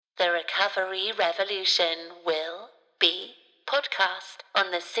The Recovery Revolution will be podcast on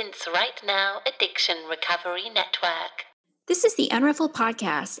the Since Right Now Addiction Recovery Network. This is the Unruffled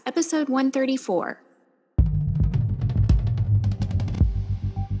Podcast, episode 134.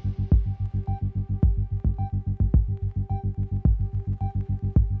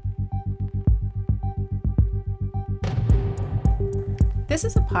 This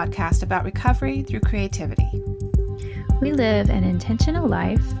is a podcast about recovery through creativity. We live an intentional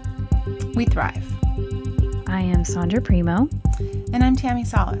life. We thrive. I am Sandra Primo. And I'm Tammy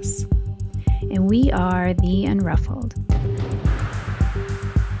Salas. And we are the Unruffled.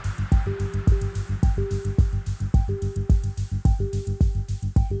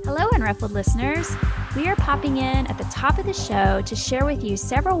 Hello, Unruffled listeners. We are popping in at the top of the show to share with you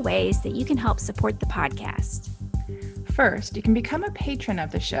several ways that you can help support the podcast. First, you can become a patron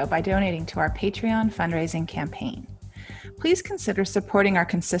of the show by donating to our Patreon fundraising campaign. Please consider supporting our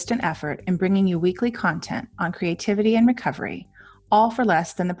consistent effort in bringing you weekly content on creativity and recovery, all for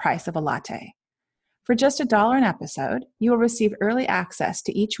less than the price of a latte. For just $1 an episode, you will receive early access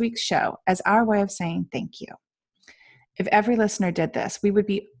to each week's show as our way of saying thank you. If every listener did this, we would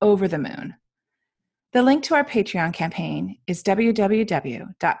be over the moon. The link to our Patreon campaign is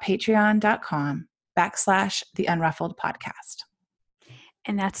www.patreon.com/theunruffledpodcast.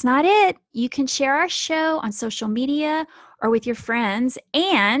 And that's not it. You can share our show on social media or with your friends,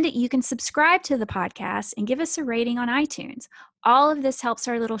 and you can subscribe to the podcast and give us a rating on iTunes. All of this helps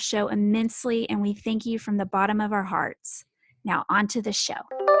our little show immensely, and we thank you from the bottom of our hearts. Now, on to the show.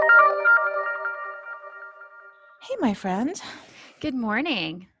 Hey, my friend. Good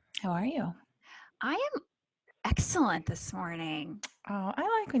morning. How are you? I am excellent this morning. Oh, I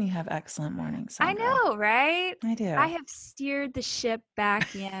like when you have excellent mornings, Sandra. I know, right? I do. I have steered the ship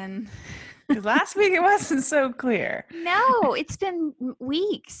back in. Because last week it wasn't so clear. No, it's been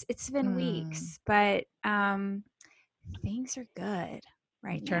weeks. But things are good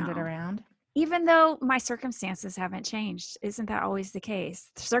right now. Turned it around? Even though my circumstances haven't changed. Isn't that always the case?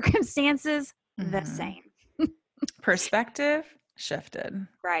 Circumstances, the same. Perspective shifted.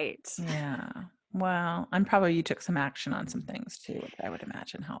 Right. Yeah. Well, you took some action on some things too, which I would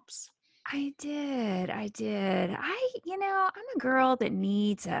imagine helps. I did. I'm a girl that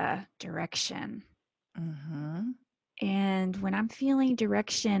needs a direction. Mm-hmm. And when I'm feeling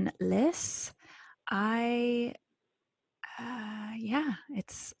directionless,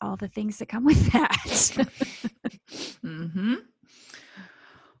 it's all the things that come with that. Mm-hmm.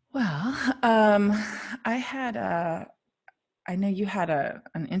 Well, I know you had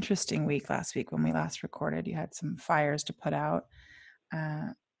an interesting week last week when we last recorded. You had some fires to put out.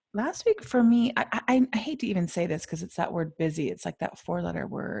 Last week for me, I hate to even say this because it's that word busy. It's like that 4-letter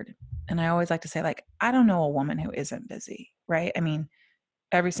word. And I always like to say, like, I don't know a woman who isn't busy, right? I mean,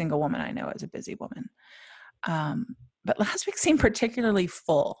 every single woman I know is a busy woman. But last week seemed particularly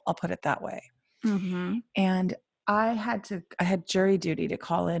full. I'll put it that way. Mm-hmm. And I had jury duty to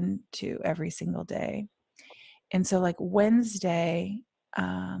call in to every single day. And so like Wednesday,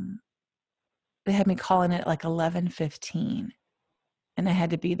 they had me call in at like 11:15 and I had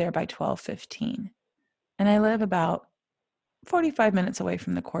to be there by 12:15. And I live about 45 minutes away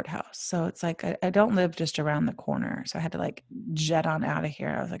from the courthouse. So it's like, I don't live just around the corner. So I had to like jet on out of here.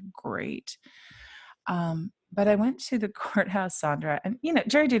 I was like, great. But I went to the courthouse, Sandra, and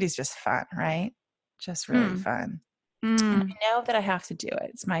jury duty is just fun, right? Just really fun. And I know that I have to do it.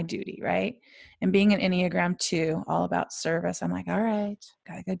 It's my duty, right? And being an Enneagram 2, all about service, I'm like, all right,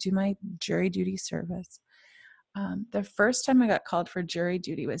 gotta go do my jury duty service. The first time I got called for jury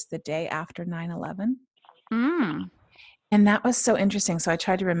duty was the day after 9/11. And that was so interesting. So I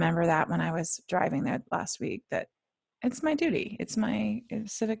tried to remember that when I was driving there last week, that it's my duty. It's my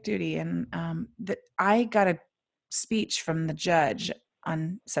civic duty. And that I got a speech from the judge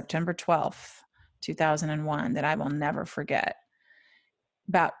on September 12th. 2001 that I will never forget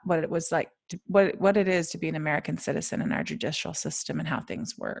about what it was like, what it is to be an American citizen in our judicial system and how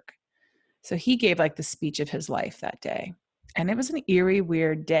things work. So he gave like the speech of his life that day. And it was an eerie,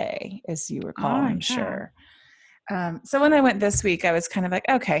 weird day, as you recall, I'm sure. So when I went this week, I was kind of like,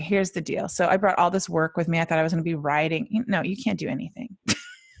 okay, here's the deal. So I brought all this work with me. I thought I was going to be writing. No, you can't do anything.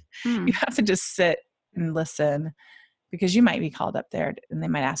 You have to just sit and listen, because you might be called up there and they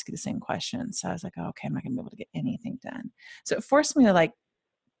might ask you the same questions. So I was like, oh, okay, I'm not going to be able to get anything done. So it forced me to like,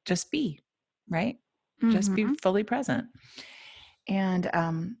 just be, right? Just be fully present. And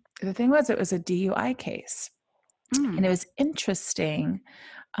the thing was, it was a DUI case. And it was interesting.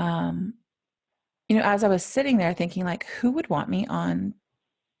 As I was sitting there thinking like, who would want me on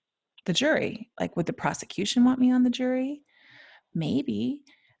the jury? Like, would the prosecution want me on the jury? Maybe.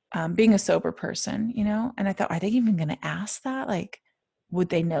 being a sober person, and I thought, are they even going to ask that? Like, would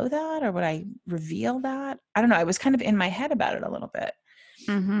they know that, or would I reveal that? I don't know. I was kind of in my head about it a little bit.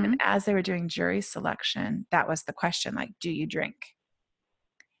 Mm-hmm. And as they were doing jury selection, that was the question, like, do you drink?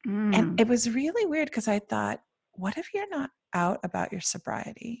 And it was really weird because I thought, what if you're not out about your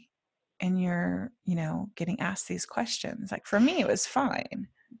sobriety and you're, getting asked these questions? Like, for me, it was fine.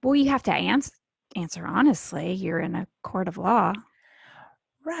 Well, you have to answer honestly. You're in a court of law.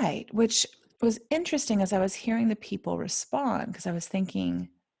 Right. Which was interesting as I was hearing the people respond, because I was thinking,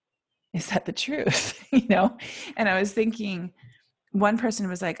 is that the truth? And I was thinking, one person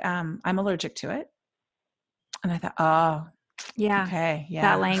was like, I'm allergic to it. And I thought, oh, yeah. Okay. Yeah.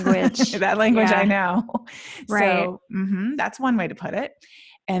 That language. That language, Yeah. I know. Right. So that's one way to put it.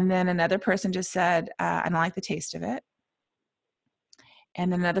 And then another person just said, I don't like the taste of it.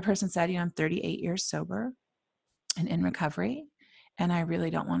 And then another person said, I'm 38 years sober and in recovery, and I really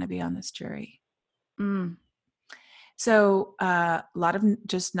don't want to be on this jury. So a lot of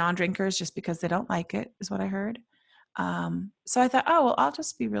just non-drinkers, just because they don't like it, is what I heard. So I thought, oh, well, I'll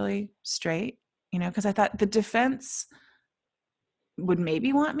just be really straight, because I thought the defense would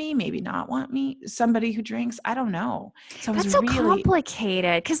maybe want me, maybe not want me. Somebody who drinks, I don't know. So that's so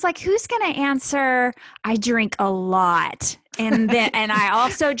complicated, because who's going to answer, I drink a lot, and then and I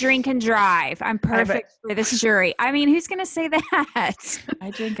also drink and drive, I'm perfect for this jury? I mean, who's going to say that?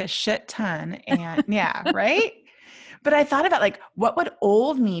 I drink a shit ton, and yeah, right? But I thought about, like, what would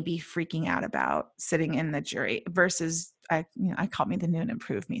old me be freaking out about sitting in the jury versus, I call me the new and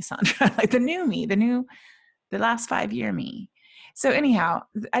improved me, Sandra, like the new me, the last 5-year me. So anyhow,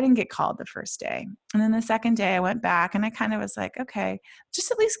 I didn't get called the first day. And then the second day I went back and I kind of was like, okay, just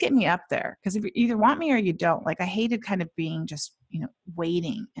at least get me up there. Because if you either want me or you don't. Like, I hated kind of being just,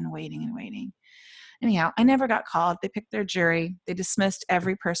 waiting and waiting and waiting. Anyhow, I never got called. They picked their jury. They dismissed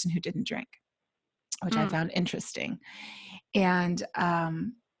every person who didn't drink, which I found interesting. And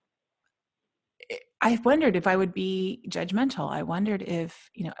I wondered if I would be judgmental. I wondered if,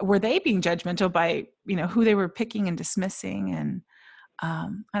 were they being judgmental by, who they were picking and dismissing? And I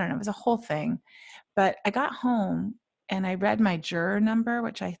don't know, it was a whole thing. But I got home and I read my juror number,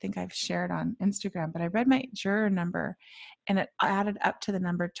 which I think I've shared on Instagram, but I read my juror number and it added up to the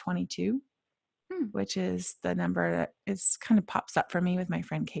number 22, which is the number that is kind of pops up for me with my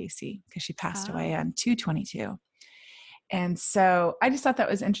friend Casey, because she passed away on 2/22. And so I just thought that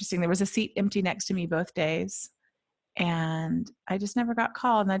was interesting. There was a seat empty next to me both days, and I just never got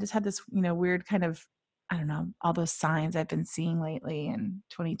called. And I just had this, weird kind of, I don't know, all those signs I've been seeing lately. And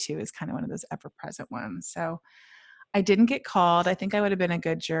 22 is kind of one of those ever-present ones. So I didn't get called. I think I would have been a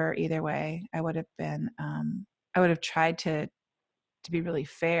good juror either way. I would have been, I would have tried to be really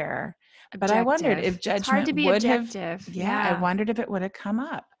fair. Objective. But I wondered if judgment would have, I wondered if it would have come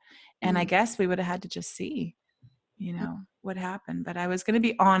up. And I guess we would have had to just see, what happened. But I was going to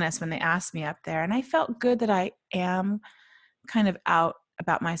be honest when they asked me up there. And I felt good that I am kind of out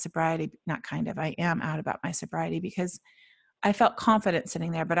about my sobriety. Not kind of, I am out about my sobriety, because I felt confident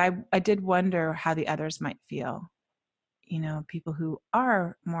sitting there. But I did wonder how the others might feel, people who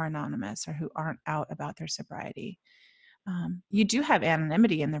are more anonymous or who aren't out about their sobriety. You do have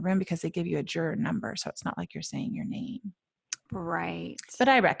anonymity in the room because they give you a juror number. So it's not like you're saying your name. Right. But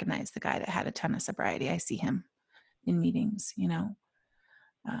I recognize the guy that had a ton of sobriety. I see him in meetings,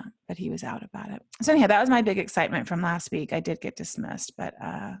 but he was out about it. So anyhow, that was my big excitement from last week. I did get dismissed, but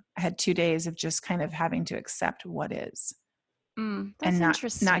I had 2 days of just kind of having to accept what is. That's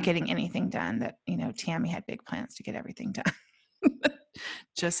and not getting anything done that, Tammy had big plans to get everything done.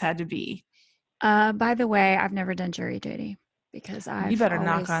 Just had to be. By the way, I've never done jury duty because You better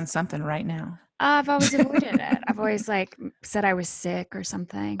knock on something right now. I've always avoided it. I've always said I was sick or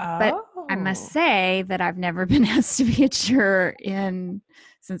something. Oh. But I must say that I've never been asked to be a juror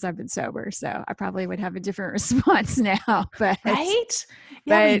since I've been sober. So I probably would have a different response now. But right?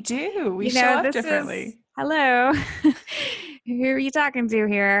 Yeah, we do. We show up differently. Hello. Who are you talking to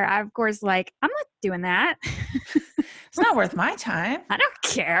here? I, of course, I'm not doing that. It's not worth my time. I don't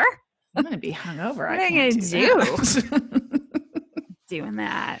care. I'm going to be hungover. What am I going to do? Doing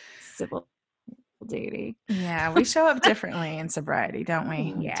that civil duty. Yeah, we show up differently in sobriety, don't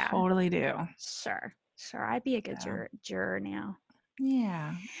we? Yeah. We totally do. Sure. I'd be a good juror now.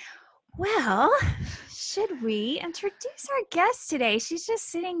 Yeah. Well, should we introduce our guest today? She's just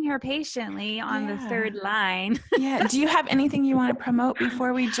sitting here patiently on the third line. Yeah. Do you have anything you want to promote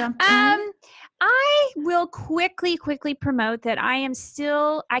before we jump in? I will quickly promote that I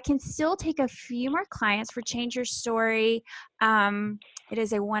can still take a few more clients for Change Your Story It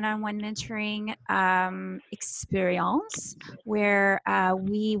is a one-on-one mentoring experience where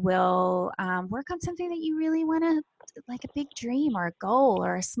we will work on something that you really want to, like a big dream or a goal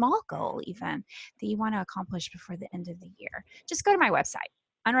or a small goal even, that you want to accomplish before the end of the year. Just go to my website,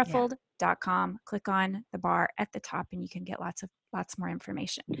 unruffled.com, click on the bar at the top, and you can get lots more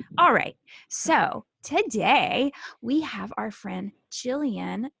information. All right. So today we have our friend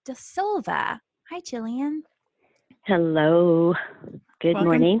Gillian daSilva. Hi, Gillian. Hello. Good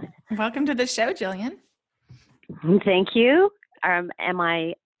morning. Welcome to the show, Gillian. Thank you. Am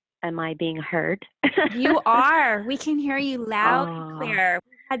I being heard? You are. We can hear you loud and clear.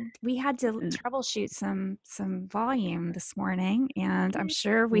 We had to troubleshoot some volume this morning, and I'm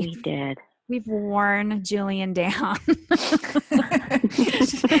sure we did. We've worn Gillian down.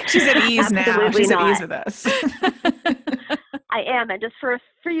 She's at ease now. She's not. at ease with us. I am, and just for a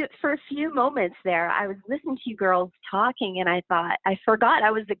few moments there, I was listening to you girls talking, and I thought I forgot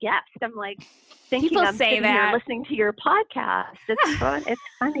I was a guest. I'm like thinking People I'm say sitting that. here listening to your podcast. It's fun. It's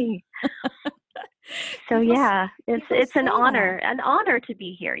funny. So yeah, it's an honor to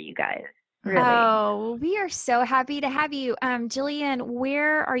be here, you guys. Really. Oh, we are so happy to have you. Gillian,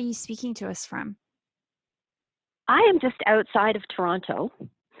 where are you speaking to us from? I am just outside of Toronto,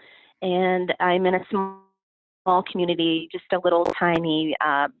 and I'm in a small community, just a little tiny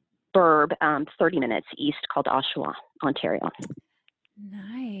burb, 30 minutes east, called Oshawa, Ontario.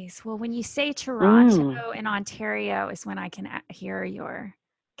 Nice. Well, when you say Toronto and Ontario is when I can hear your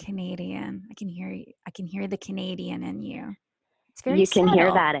Canadian. I can hear the Canadian in you. It's very subtle. You can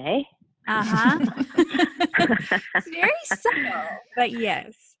hear that, eh? Uh-huh. It's very subtle, but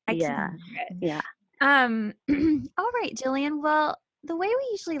yes, I can hear it. Yeah. All right, Gillian. Well, the way we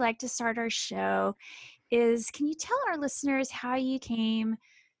usually like to start our show is, can you tell our listeners how you came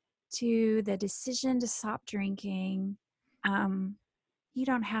to the decision to stop drinking? You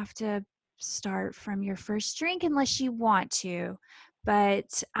don't have to start from your first drink unless you want to,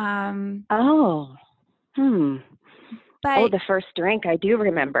 but the first drink I do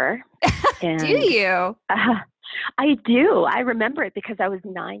remember. And, do you? I do. I remember it because I was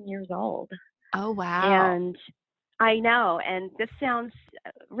 9 years old. Oh, wow. And I know, and this sounds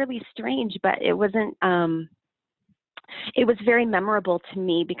really strange, but it wasn't, it was very memorable to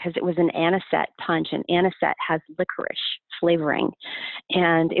me because it was an anisette punch, and anisette has licorice flavoring.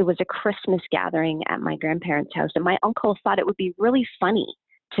 And it was a Christmas gathering at my grandparents' house, and my uncle thought it would be really funny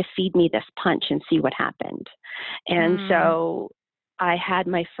to feed me this punch and see what happened. And so I had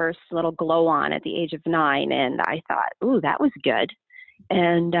my first little glow on at the age of 9, and I thought, ooh, that was good.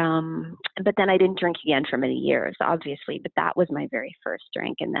 And, but then I didn't drink again for many years, obviously, but that was my very first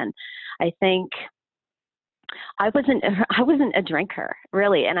drink. And then I think I wasn't a drinker,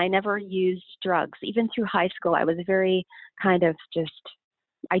 really, and I never used drugs. Even through high school, I was very kind of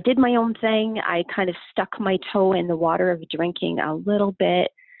I did my own thing. I kind of stuck my toe in the water of drinking a little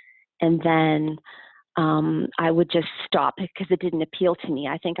bit, and then I would just stop because it didn't appeal to me.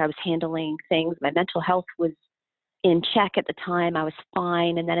 I think I was handling things. My mental health was in check at the time. I was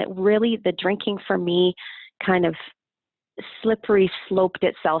fine. And then the drinking for me kind of slippery sloped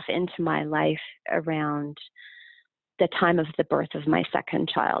itself into my life around the time of the birth of my second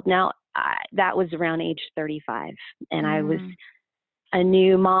child. Now, that was around age 35, and I was a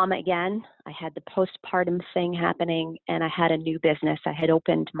new mom again. I had the postpartum thing happening, and I had a new business. I had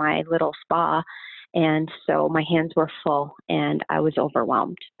opened my little spa, and so my hands were full, and I was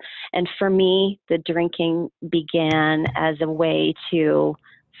overwhelmed. And for me, the drinking began as a way to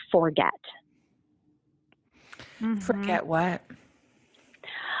forget. Forget what?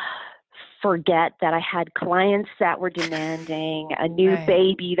 Forget that I had clients that were demanding, a new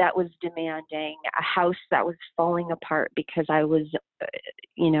baby that was demanding, a house that was falling apart because I was,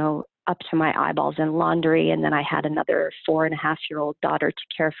 up to my eyeballs in laundry. And then I had another 4.5-year-old daughter to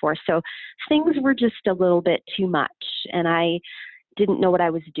care for. So things were just a little bit too much. And I didn't know what I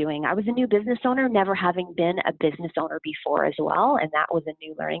was doing. I was a new business owner, never having been a business owner before as well. And that was a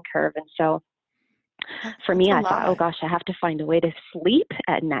new learning curve. And so for me, I thought, oh gosh, I have to find a way to sleep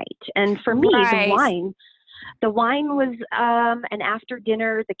at night. And for me, the wine was an after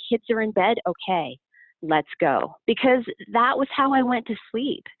dinner, the kids are in bed. Okay, let's go. Because that was how I went to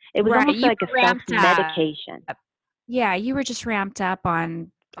sleep. It was almost like a self-medication. Yeah, you were just ramped up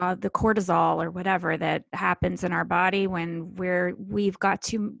on the cortisol or whatever that happens in our body when we're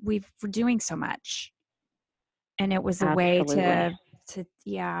doing so much. And it was a way to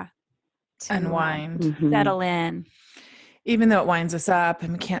unwind, settle in. Even though it winds us up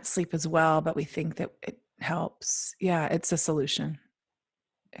and we can't sleep as well, but we think that it helps. Yeah, it's a solution.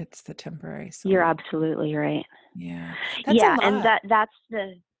 it's the temporary You're solution. absolutely right. Yeah. That's a lot. And that's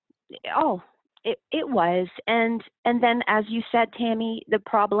the it was. And then, as you said, Tammy, the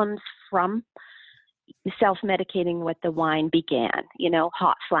problems from self-medicating with the wine began,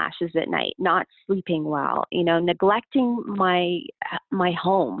 hot flashes at night, not sleeping well, neglecting my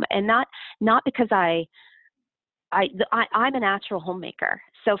home. And not because I'm a natural homemaker.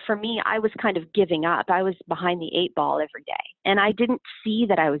 So for me, I was kind of giving up. I was behind the 8 ball every day, and I didn't see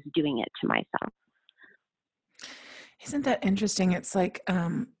that I was doing it to myself. Isn't that interesting? It's like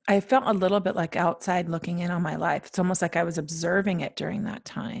I felt a little bit like outside looking in on my life. It's almost like I was observing it during that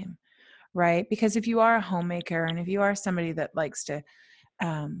time, right? Because if you are a homemaker and if you are somebody that likes to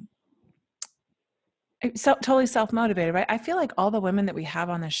totally self-motivated, right? I feel like all the women that we have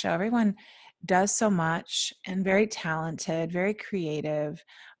on the show, everyone does so much and very talented, very creative,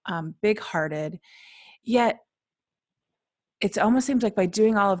 big-hearted. Yet it almost seems like by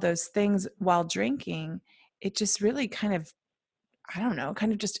doing all of those things while drinking, it just really kind of, I don't know,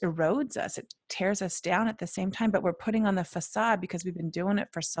 kind of just erodes us. It tears us down at the same time, but we're putting on the facade because we've been doing it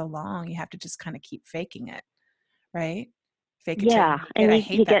for so long. You have to just kind of keep faking it, right? Fake it till you make it. And I you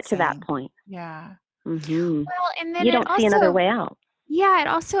hate that get to that saying. point. Yeah. Mm-hmm. Well, and then You it don't see another way out. Yeah, it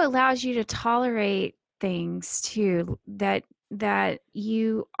also allows you to tolerate things too that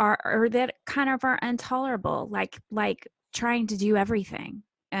you are, or that kind of are intolerable, like trying to do everything,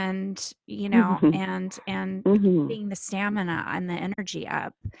 and and Mm-hmm. keeping the stamina and the energy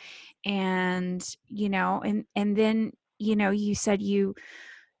up, and and then you said you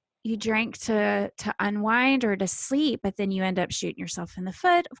drank to unwind or to sleep, but then you end up shooting yourself in the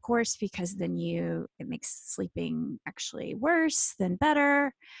foot, of course, because then it makes sleeping actually worse than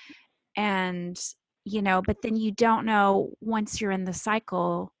better. And but then you don't know, once you're in the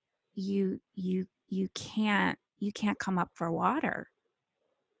cycle, you can't come up for water.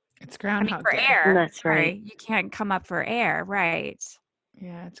 It's I mean, Groundhog for Day. air. That's right. Sorry, you can't come up for air, right?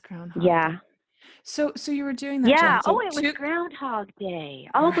 Yeah, it's Groundhog Yeah. Day. So you were doing that, Yeah. Jen. So It was Groundhog Day.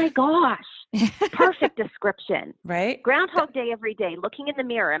 Oh my gosh. Perfect description. right? Groundhog Day every day, looking in the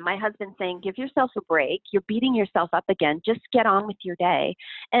mirror, and my husband saying, "Give yourself a break. You're beating yourself up again. Just get on with your day."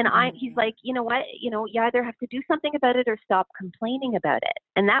 And he's like, "You know what? You either have to do something about it or stop complaining about it."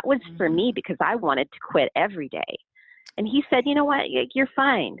 And that was for me, because I wanted to quit every day. And he said, "You know what? You're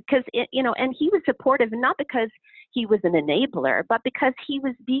fine." Because and he was supportive, and not because he was an enabler, but because he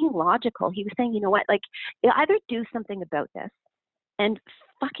was being logical. He was saying, "You know what? Like, either do something about this and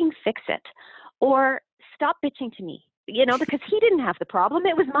fucking fix it, or stop bitching to me." Because he didn't have the problem;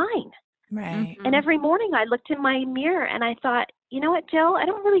 it was mine. Right. And every morning I looked in my mirror and I thought, "You know what, Jill? I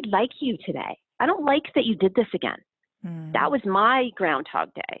don't really like you today. I don't like that you did this again." That was my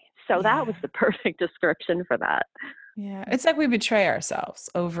Groundhog Day. So that was the perfect description for that. Yeah. It's like we betray ourselves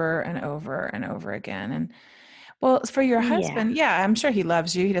over and over and over again. And well, for your husband, I'm sure he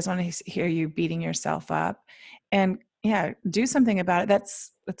loves you. He doesn't want to hear you beating yourself up. And do something about it.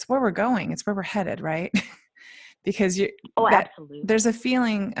 That's where we're going. It's where we're headed, right? Because absolutely. There's a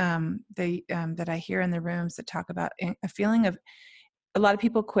feeling that I hear in the rooms that talk about a feeling of, a lot of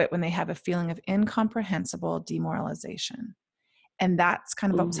people quit when they have a feeling of incomprehensible demoralization. And that's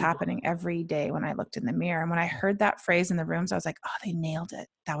kind of what was happening every day when I looked in the mirror. And when I heard that phrase in the rooms, I was like, oh, they nailed it.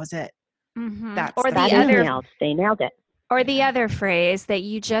 That was it. That's Or the they nailed it. Or the other phrase, that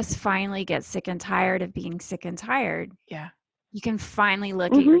you just finally get sick and tired of being sick and tired. Yeah. You can finally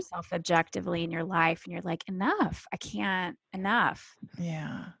look at yourself objectively in your life, and you're like, enough. I can't, enough.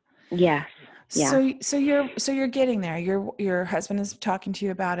 Yeah. Yes. Yeah. So you're getting there. Your husband is talking to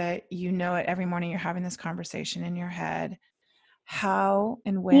you about it. You know it every morning. You're having this conversation in your head. How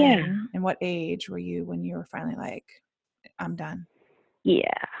and when and what age were you when you were finally like, I'm done? Yeah.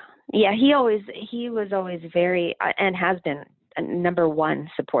 He was always very, and has been a number one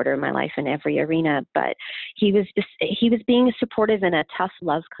supporter in my life in every arena, but he was being supportive in a tough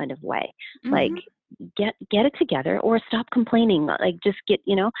love kind of way. Like, get it together or stop complaining. Like, just get,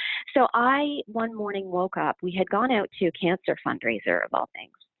 So I one morning woke up. We had gone out to a cancer fundraiser, of all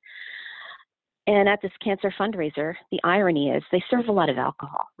things. And at this cancer fundraiser, the irony is they serve a lot of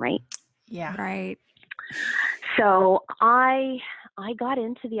alcohol, right? Yeah. Right. So I got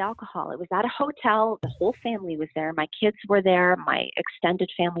into the alcohol. It was at a hotel. The whole family was there. My kids were there. My extended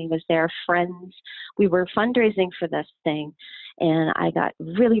family was there, friends. We were fundraising for this thing. And I got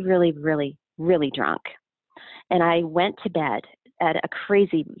really, really, really, really drunk. And I went to bed at a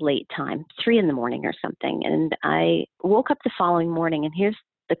crazy late time, 3 a.m. or something. And I woke up the following morning, and here's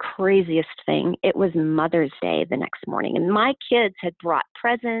the craziest thing. It was Mother's Day the next morning. And my kids had brought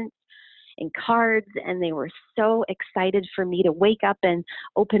presents and cards, and they were so excited for me to wake up and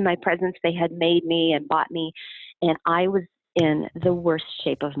open my presents they had made me and bought me. And I was in the worst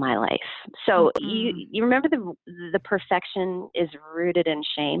shape of my life. So you remember the perfection is rooted in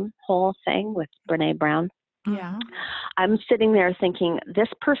shame whole thing with Brene Brown? Yeah. I'm sitting there thinking, this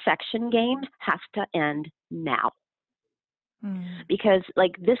perfection game has to end now. Because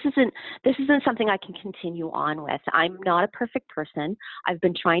like this isn't something I can continue on with. I'm not a perfect person. I've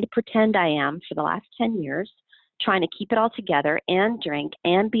been trying to pretend I am for the last 10 years, trying to keep it all together and drink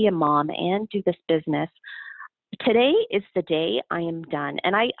and be a mom and do this business. Today is the day I am done.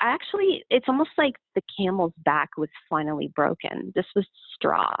 And I actually, it's almost like the camel's back was finally broken. This was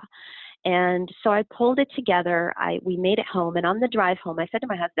straw. And so I pulled it together. We made it home. And on the drive home, I said to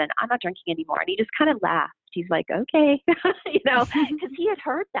my husband, I'm not drinking anymore. And he just kind of laughed. He's like, okay, because he had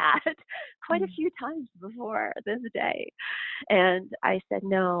heard that quite a few times before this day. And I said,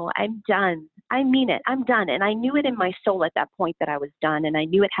 no, I'm done. I mean it. I'm done. And I knew it in my soul at that point that I was done. And I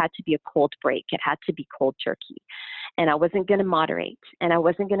knew it had to be a cold break. It had to be cold turkey. And I wasn't going to moderate. And I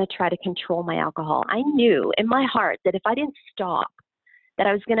wasn't going to try to control my alcohol. I knew in my heart that if I didn't stop, that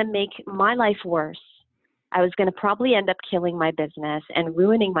I was going to make my life worse. I was going to probably end up killing my business and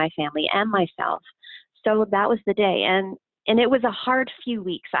ruining my family and myself. So that was the day. And it was a hard few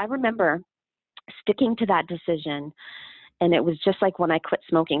weeks. I remember sticking to that decision. And it was just like when I quit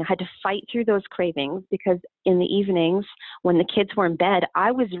smoking. I had to fight through those cravings because in the evenings when the kids were in bed,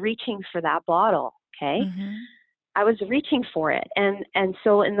 I was reaching for that bottle. Okay. I was reaching for it. And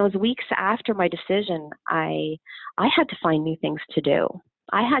so in those weeks after my decision, I had to find new things to do.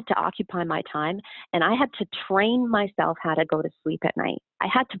 I had to occupy my time, and I had to train myself how to go to sleep at night. I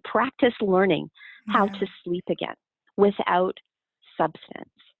had to practice learning how to sleep again without substance,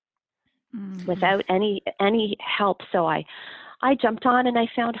 without any help. So I jumped on and I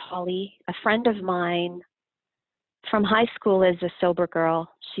found Holly, a friend of mine from high school, is a sober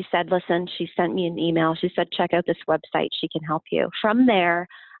girl. She said, listen, she sent me an email. She said, check out this website. She can help you. From there,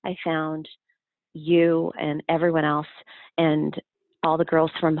 I found you and everyone else and all the girls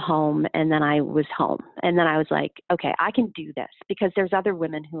from home. And then I was home. And then I was like, okay, I can do this because there's other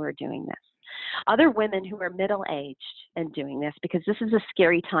women who are doing this. Other women who are middle-aged and doing this, because this is a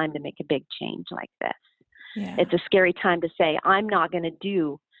scary time to make a big change like this. Yeah. It's a scary time to say, I'm not going to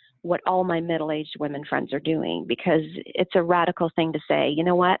do what all my middle-aged women friends are doing, because it's a radical thing to say, you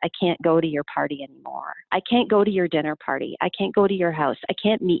know what, I can't go to your party anymore. I can't go to your dinner party. I can't go to your house. I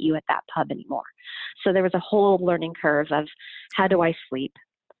can't meet you at that pub anymore. So there was a whole learning curve of how do I sleep?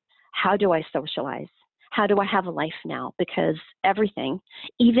 How do I socialize? How do I have a life now? Because everything,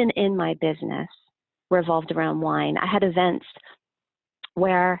 even in my business, revolved around wine. I had events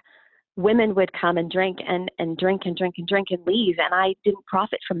where women would come and drink and drink and drink and drink and leave. And I didn't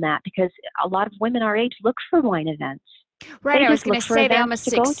profit from that because a lot of women our age look for wine events. Right. They I was just going look to for say they events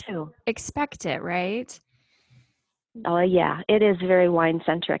almost to go to. expect it, right? Oh, yeah. It is very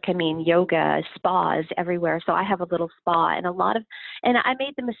wine-centric. I mean, yoga, spas everywhere. So I have a little spa and and I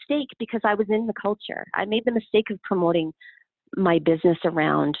made the mistake because I was in the culture. I made the mistake of promoting my business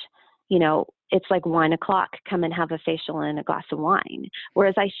around, it's like wine o'clock, come and have a facial and a glass of wine.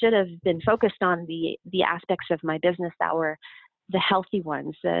 Whereas I should have been focused on the aspects of my business that were the healthy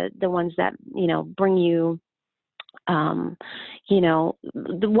ones, the ones that, bring you,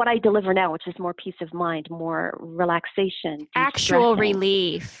 what I deliver now, which is more peace of mind, more relaxation, Actual de-stressing.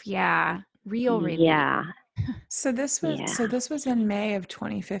 relief. Yeah. Real relief. Yeah. So this was in May of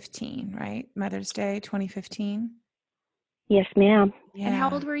 2015, right? Mother's Day 2015. Yes, ma'am. Yeah. And how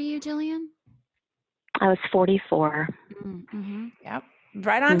old were you, Gillian? I was 44. Mm-hmm. Yep.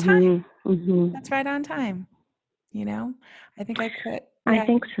 Right on time. Mm-hmm. That's right on time. I think I quit. I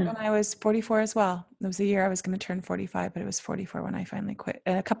think so. When I was 44 as well. It was the year I was going to turn 45, but it was 44 when I finally quit.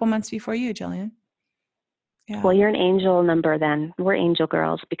 And a couple months before you, Gillian. Yeah. Well, you're an angel number then. We're angel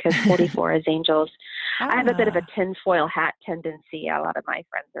girls because 44 is angels. I have a bit of a tinfoil hat tendency. A lot of my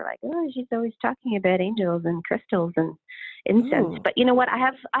friends are like, oh, she's always talking about angels and crystals and incense. Ooh. But you know what? I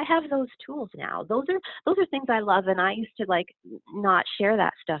have those tools now. Those are things I love. And I used to not share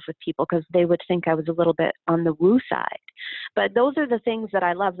that stuff with people because they would think I was a little bit on the woo side. But those are the things that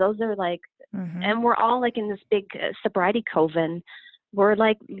I love. Those are and we're all in this big sobriety coven. We're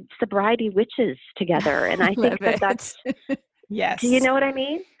like sobriety witches together. And I think that's, yes. Do you know what I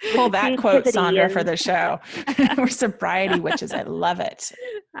mean? Pull that quote, Sandra, for the show. We're sobriety witches. I love it.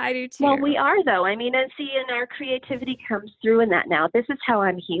 I do too. Well, we are though. I mean, and our creativity comes through in that now. This is how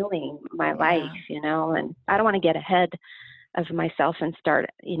I'm healing my life, and I don't want to get ahead of myself and start,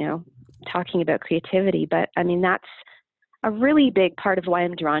 talking about creativity. But I mean, a really big part of why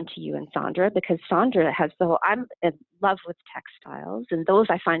I'm drawn to you and Sandra, because Sandra has I'm in love with textiles, and those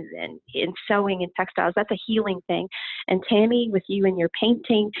I find in sewing and textiles, that's a healing thing. And Tammy, with you and your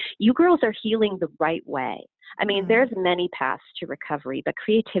painting, you girls are healing the right way. I mean, there's many paths to recovery, but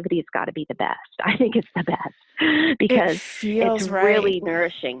creativity has got to be the best. I think it's the best because it's really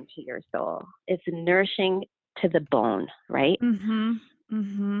nourishing to your soul. It's nourishing to the bone, right? Mm-hmm.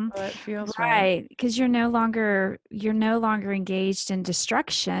 Mm-hmm. Oh, it feels right. Because you're no longer engaged in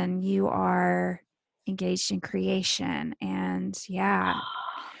destruction. You are engaged in creation. And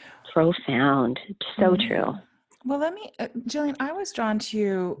Profound. So true. Well, let me, Gillian, I was drawn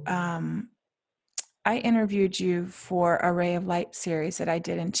to, I interviewed you for a Ray of Light series that I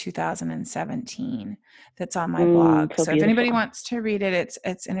did in 2017 that's on my blog. So if anybody wants to read it,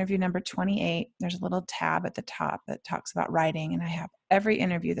 it's interview number 28. There's a little tab at the top that talks about writing. And I have every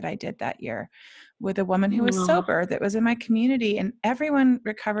interview that I did that year with a woman who was sober that was in my community, and everyone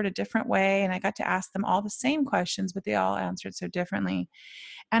recovered a different way. And I got to ask them all the same questions, but they all answered so differently.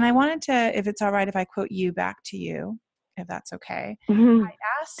 And I wanted to, if it's all right, if I quote you back to you, if that's okay. Mm-hmm. I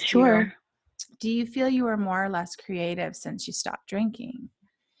asked you, do you feel you are more or less creative since you stopped drinking?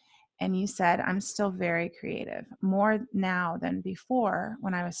 And you said, I'm still very creative, more now than before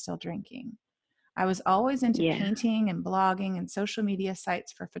when I was still drinking. I was always into painting and blogging and social media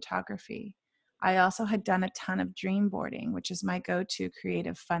sites for photography. I also had done a ton of dream boarding, which is my go-to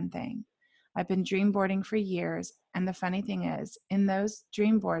creative fun thing. I've been dream boarding for years, and the funny thing is, in those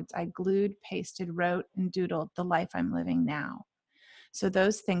dream boards, I glued, pasted, wrote, and doodled the life I'm living now. So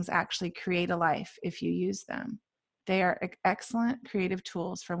those things actually create a life if you use them. They are excellent creative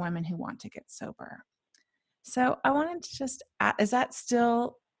tools for women who want to get sober. So I wanted to just ask, is that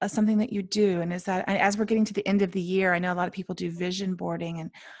still something that you do? And is that, as we're getting to the end of the year, I know a lot of people do vision boarding, and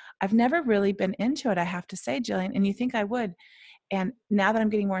I've never really been into it, I have to say, Gillian, and you think I would. And now that I'm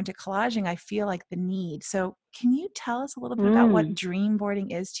getting more into collaging, I feel like the need. So can you tell us a little bit about what dream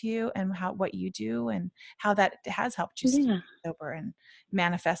boarding is to you, and what you do, and how that has helped you stay sober and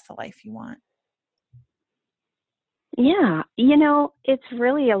manifest the life you want? Yeah, it's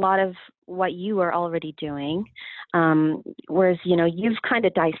really a lot of what you are already doing. Whereas, you've kind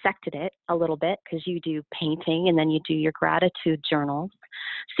of dissected it a little bit because you do painting and then you do your gratitude journals.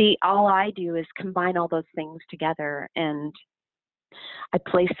 See, all I do is combine all those things together, and I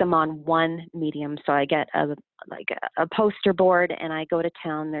place them on one medium. So I get a poster board, and I go to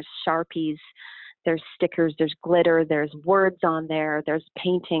town. There's Sharpies, there's stickers, there's glitter, there's words on there, there's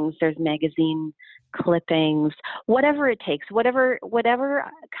paintings, there's magazine clippings, whatever it takes, whatever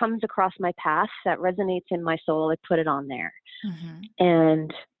comes across my path that resonates in my soul, I put it on there.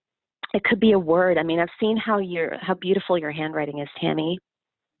 And it could be a word. I mean, I've seen how beautiful your handwriting is, Tammy.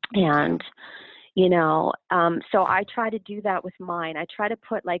 And so I try to do that with mine. I try to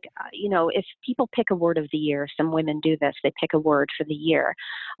put if people pick a word of the year, some women do this, they pick a word for the year,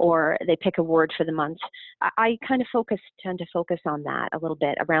 or they pick a word for the month. I kind of tend to focus on that a little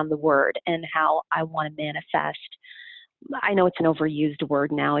bit around the word and how I want to manifest. I know it's an overused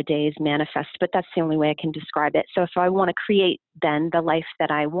word nowadays, manifest, but that's the only way I can describe it. So if I want to create then the life that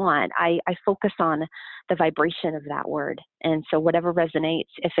I want, I focus on the vibration of that word. And so whatever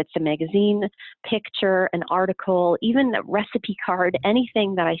resonates, if it's a magazine, picture, an article, even a recipe card,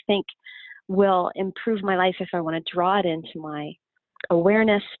 anything that I think will improve my life, if I want to draw it into my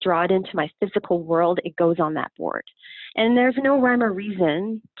awareness, draw it into my physical world, it goes on that board. And there's no rhyme or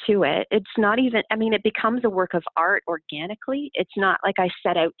reason to it. It's not even, it becomes a work of art organically. It's not like I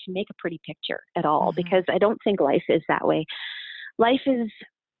set out to make a pretty picture at all, because I don't think life is that way. Life is,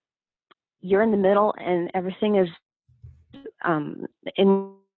 you're in the middle and everything is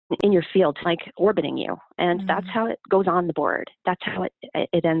in your field, like orbiting you. And that's how it goes on the board. That's how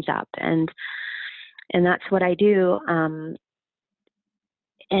it ends up. And that's what I do.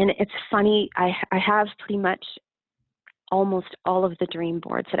 And it's funny, I have pretty much almost all of the dream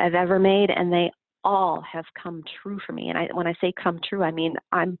boards that I've ever made, and they all have come true for me. And when I say come true, I mean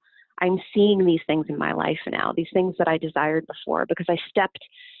I'm seeing these things in my life now, these things that I desired before, because I stepped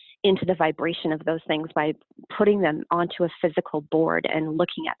into the vibration of those things by putting them onto a physical board and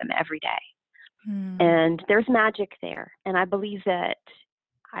looking at them every day. And there's magic there. And I believe that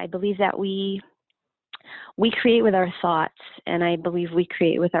we create with our thoughts, and I believe we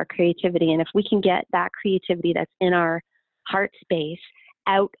create with our creativity. And if we can get that creativity that's in our heart space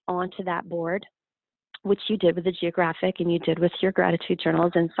out onto that board, which you did with the geographic and you did with your gratitude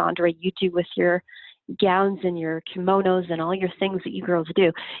journals, and Sandra, you do with your gowns and your kimonos and all your things that you girls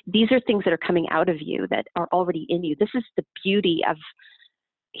do. These are things that are coming out of you that are already in you. This is the beauty of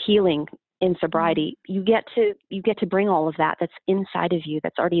healing in sobriety, you get to bring all of that that's inside of you,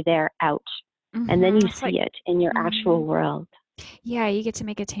 that's already there, out. And then you It's see it in your actual world. Yeah, you get to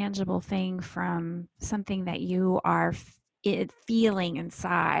make a tangible thing from something that you are feeling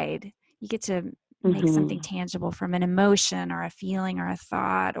inside. You get to make something tangible from an emotion or a feeling or a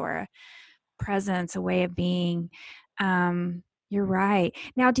thought or a presence, a way of being. You're right.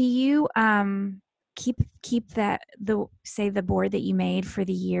 Now, do you keep that the board that you made for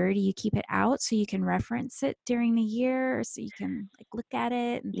the year? Do you keep it out so you can reference it during the year, or so you can like look at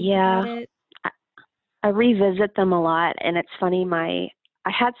it and think about it? I revisit them a lot, and it's funny. I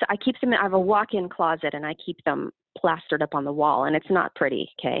keep them. I have a walk-in closet, and I keep them plastered up on the wall, and it's not pretty.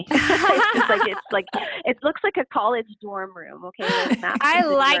 Okay, it looks like a college dorm room. Okay, there's maps I of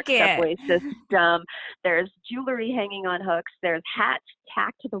the like New York it. subway system. There's jewelry hanging on hooks. There's hats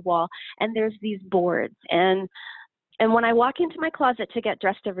tacked to the wall, and there's these boards. And when I walk into my closet to get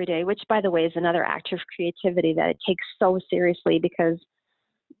dressed every day, which, by the way, is another act of creativity that I take so seriously, because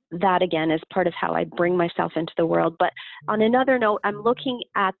that, again, is part of how I bring myself into the world. But on another note, I'm looking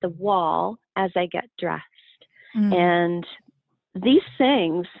at the wall as I get dressed. And these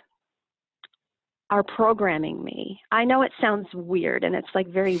things are programming me. I know it sounds weird and it's like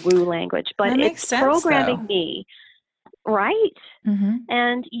very woo language, but it's programming me, right?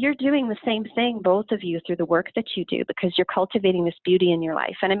 And you're doing the same thing, both of you, through the work that you do, because you're cultivating this beauty in your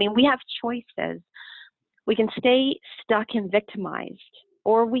life. And I mean, we have choices. We can stay stuck and victimized,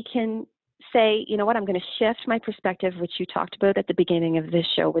 or we can say, you know what, I'm going to shift my perspective, which you talked about at the beginning of this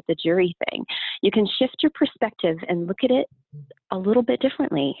show with the jury thing. You can shift your perspective and look at it a little bit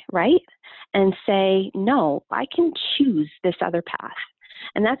differently, right? And say, no, I can choose this other path.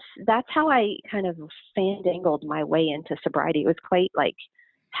 And that's how I kind of fandangled my way into sobriety. It was quite like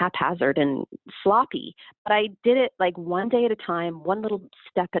haphazard and sloppy, but I did it like one day at a time, one little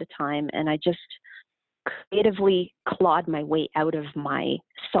step at a time, and I just creatively clawed my way out of my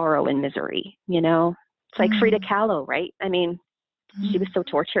sorrow and misery. It's like Frida Kahlo, right? I mean, she was so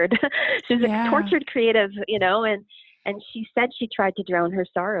tortured. She was a tortured creative, and she said she tried to drown her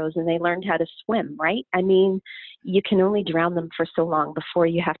sorrows, and they learned how to swim, right? I mean, you can only drown them for so long before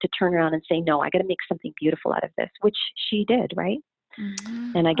you have to turn around and say, no, I got to make something beautiful out of this, which she did, right?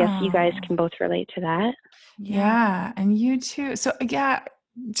 And I guess you guys can both relate to that. Yeah, and you too. So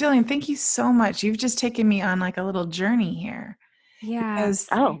Gillian, thank you so much. You've just taken me on like a little journey here. Yeah. Because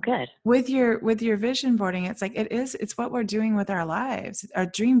good. With your vision boarding, it's like it's what we're doing with our lives. Our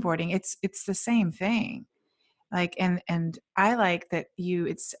dream boarding, it's the same thing. Like and I like that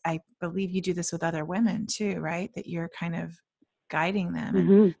I believe you do this with other women too, right? That you're kind of guiding them,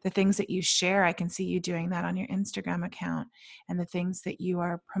 and the things that you share, I can see you doing that on your Instagram account, and the things that you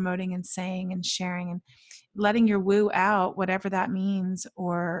are promoting and saying and sharing and letting your woo out, whatever that means,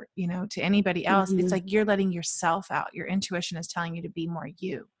 or to anybody else. It's like you're letting yourself out. Your intuition is telling you to be more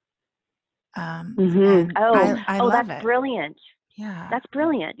you. And I love that's it. brilliant. Yeah, that's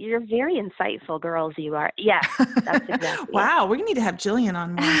brilliant. You're very insightful, girls. You are. Yes, that's exactly. Wow, we need to have Gillian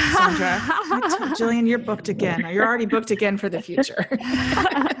on more, Sandra. Gillian, you're booked again. You're already booked again for the future.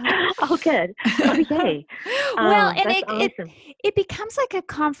 Oh, good. Okay. Well, and that's awesome. it becomes like a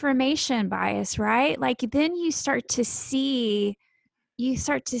confirmation bias, right? Like then you start to see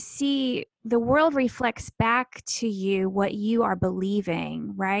the world reflects back to you what you are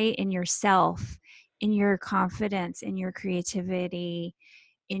believing, right? In yourself, in your confidence, in your creativity,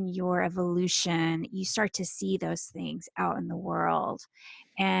 in your evolution. You start to see those things out in the world.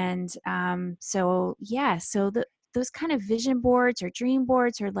 And those kind of vision boards or dream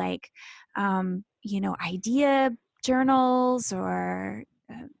boards, or like idea journals, or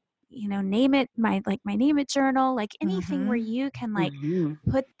name it my name it journal, like anything where you can like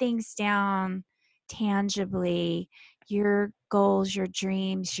put things down tangibly, your goals, your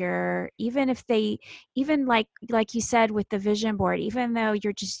dreams, even like you said with the vision board, even though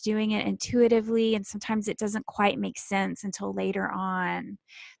you're just doing it intuitively and sometimes it doesn't quite make sense until later on,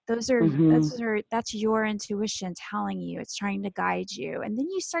 that's your intuition telling you, it's trying to guide you, and then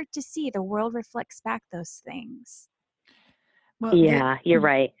you start to see the world reflects back those things. Well, you're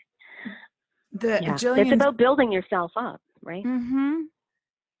right. Gillian, it's about building yourself up, right?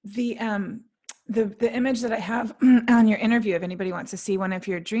 The image that I have on your interview, if anybody wants to see one of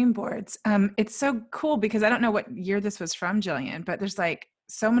your dream boards, it's so cool because I don't know what year this was from, Gillian, but there's like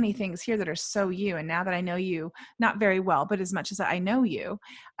so many things here that are so you. And now that I know you, not very well, but as much as I know you,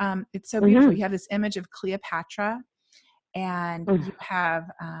 it's so beautiful. You have this image of Cleopatra, and you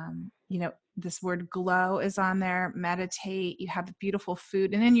have, this word glow is on there, meditate, you have beautiful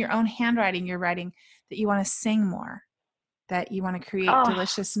food. And in your own handwriting, you're writing that you want to sing more, that you want to create Oh,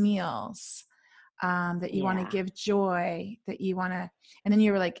 delicious meals, that you want to yeah. give joy, that you want to, and then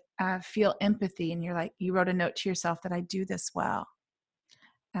you were like, feel empathy. And you're like, you wrote a note to yourself that I do this well.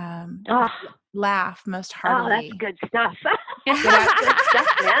 Oh, Laugh most oh, that's heartily. good stuff. Get That's out, good stuff,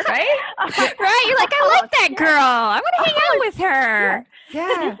 man. Right? get, Right? You're like, I Oh, like that shit. girl. I want to hang out with Shit. her. yeah.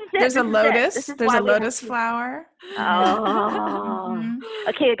 This is it. There's a This is it. lotus. This is There's why a we have lotus to- flower. Oh. Mhm.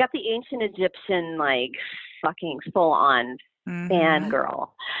 Okay, I got the ancient Egyptian, like, fucking full on Mhm. fangirl.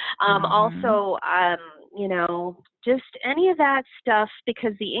 Mhm. Also, you know, just any of that stuff,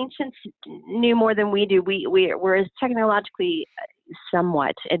 because the ancients knew more than we do. We're a technologically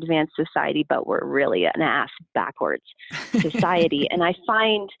somewhat advanced society, but we're really an ass backwards society. And I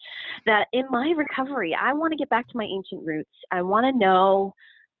find that in my recovery, I want to get back to my ancient roots. I want to know,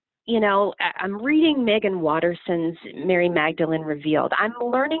 you know, I'm reading Megan Watterson's Mary Magdalene Revealed. I'm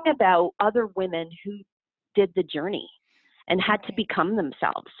learning about other women who did the journey and had to become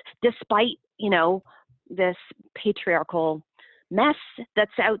themselves despite, you know, this patriarchal mess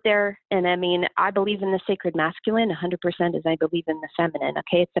that's out there. And I mean, I believe in the sacred masculine 100% as I believe in the feminine.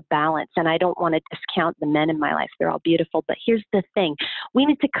 Okay. It's a balance. And I don't want to discount the men in my life. They're all beautiful. But here's the thing. We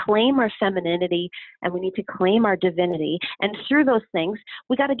need to claim our femininity and we need to claim our divinity. And through those things,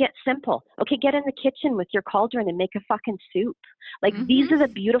 we got to get simple. Okay. Get in the kitchen with your cauldron and make a fucking soup. Like these are the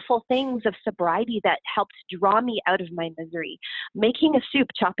beautiful things of sobriety that helps draw me out of my misery. Making a soup,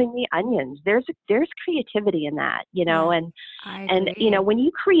 chopping the onions. There's creativity in that, you know, and you know, when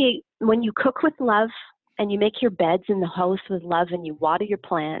you cook with love and you make your beds in the house with love and you water your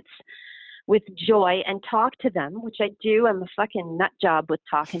plants with joy and talk to them, which I do. I'm a fucking nut job with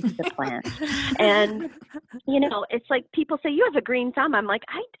talking to the plants. And, you know, it's like people say, you have a green thumb. I'm like,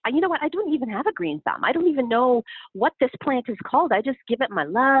 you know what? I don't even have a green thumb. I don't even know what this plant is called. I just give it my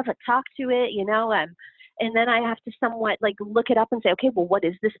love. I talk to it, you know, and then I have to somewhat like look it up and say, okay, well, what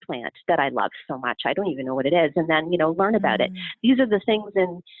is this plant that I love so much? I don't even know what it is. And then, you know, learn about it. These are the things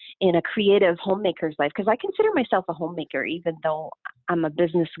in a creative homemaker's life, because I consider myself a homemaker, even though I'm a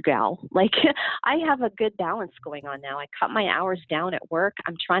business gal. Like I have a good balance going on now. I cut my hours down at work.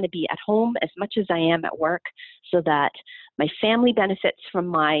 I'm trying to be at home as much as I am at work so that my family benefits from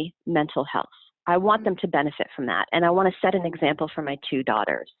my mental health. I want them to benefit from that. And I want to set an example for my two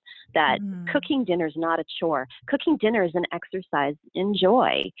daughters that cooking dinner is not a chore. Cooking dinner is an exercise in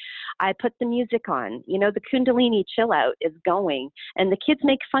joy. I put the music on, you know, the Kundalini chill out is going and the kids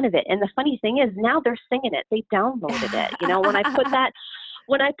make fun of it. And the funny thing is now they're singing it. They downloaded it. You know, when I put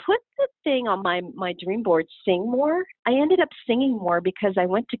the thing on my dream board, sing more, I ended up singing more because I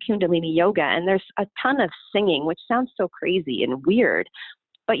went to Kundalini yoga and there's a ton of singing, which sounds so crazy and weird.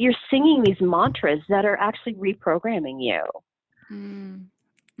 But you're singing these mantras that are actually reprogramming you.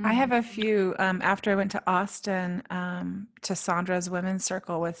 I have a few, after I went to Austin, to Sandra's Women's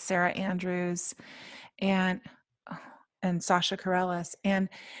Circle with Sarah Andrews and Sasha Corellis. And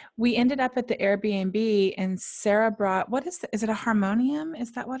we ended up at the Airbnb and Sarah brought, is it a harmonium?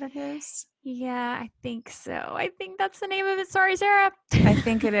 Is that what it is? Yeah, I think so. I think that's the name of it. Sorry, Sarah. I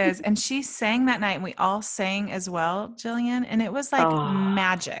think it is. And she sang that night and we all sang as well, Gillian. And it was like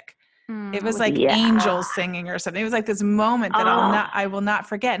magic. It was like angels singing or something. It was like this moment that I will not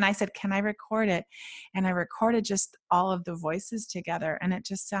forget. And I said, can I record it? And I recorded just all of the voices together and it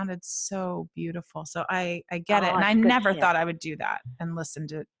just sounded so beautiful. So I get it. And I never thought I would do that and listen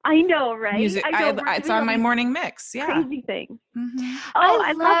to I know, right? music. It's on my morning mix. Yeah. Crazy thing. Mm-hmm.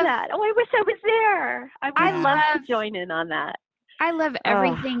 I love that. Oh, I wish I was there. I would love to join in on that. I love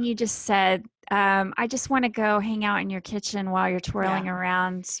everything you just said. I just want to go hang out in your kitchen while you're twirling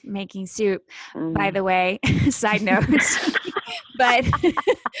around making soup, by the way, side note. But,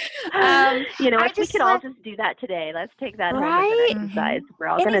 you know, we could all just do that today. Let's take that home as an exercise. We're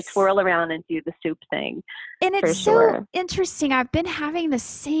all going to twirl around and do the soup thing. And it's so interesting. I've been having the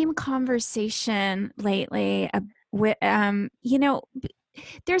same conversation lately with, you know,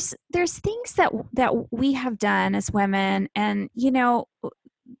 there's things that we have done as women, and you know,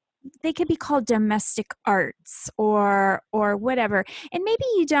 they could be called domestic arts or whatever, and maybe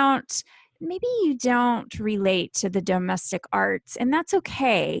you don't relate to the domestic arts, and that's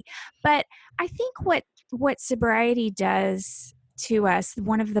okay. But I think what sobriety does to us,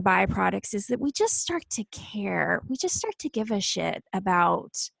 one of the byproducts, is that we just start to care. We just start to give a shit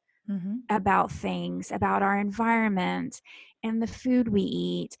about things, about our environment and the food we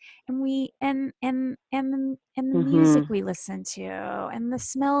eat, and the music we listen to, and the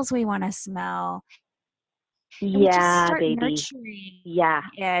smells we want to smell. And we just start nurturing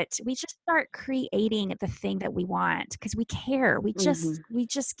it. We just start creating the thing that we want because we care. We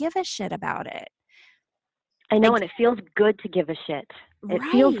just give a shit about it. I know, and it feels good to give a shit. It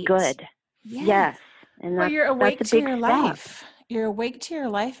feels good. Yes. And well, you're awake that's a to big your step. life. You're awake to your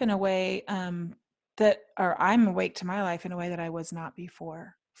life in a way I'm awake to my life in a way that I was not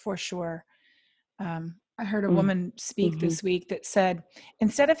before, for sure. I heard a woman speak this week that said,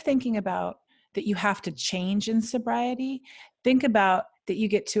 instead of thinking about that you have to change in sobriety, think about that you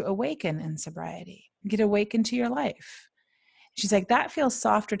get to awaken in sobriety, get awakened to your life. She's like, that feels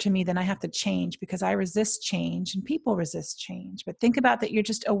softer to me than I have to change because I resist change and people resist change. But think about that you're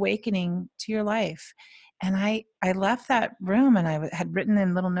just awakening to your life. And I left that room and I had written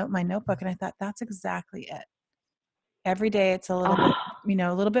in my notebook, and I thought, that's exactly it. Every day it's a little bit,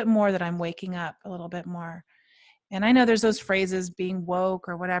 a little bit more that I'm waking up a little bit more. And I know there's those phrases, being woke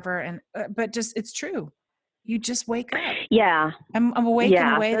or whatever, but just, it's true. You just wake up. Yeah. I'm awake in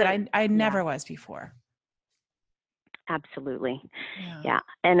a way that I never was before. Absolutely. Yeah.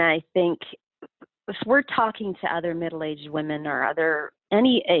 And I think if we're talking to other middle-aged women or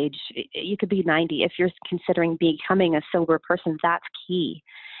any age, you could be 90, if you're considering becoming a sober person, that's key.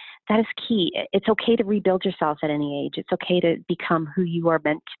 That is key. It's okay to rebuild yourself at any age. It's okay to become who you are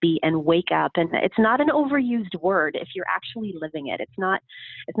meant to be and wake up. And it's not an overused word if you're actually living it. It's not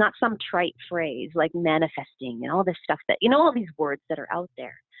some trite phrase like manifesting and all this stuff that, all these words that are out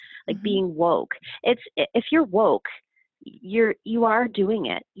there, like being woke. If you're woke, you are doing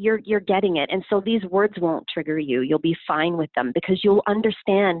it. You're getting it. And so these words won't trigger you. You'll be fine with them because you'll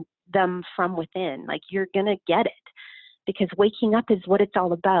understand them from within. Like, you're going to get it. Because waking up is what it's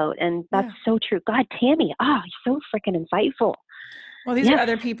all about. And that's so true. God, Tammy, you're so freaking insightful. Well, these are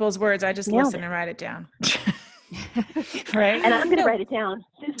other people's words. I just listen and write it down. Right? And I'm going to write it down.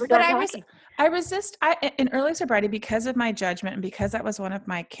 But I resist in early sobriety, because of my judgment and because that was one of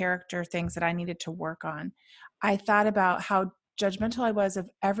my character things that I needed to work on. I thought about how judgmental I was of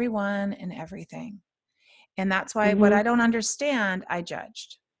everyone and everything. And that's why what I don't understand, I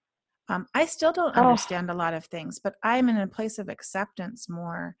judged. I still don't understand a lot of things, but I'm in a place of acceptance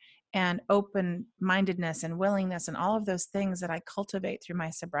more and open-mindedness and willingness and all of those things that I cultivate through my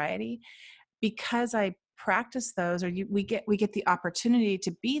sobriety, because I practice those, or we get the opportunity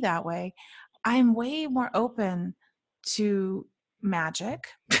to be that way. I'm way more open to magic.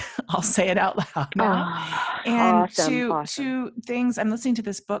 I'll say it out loud now. And to things. I'm listening to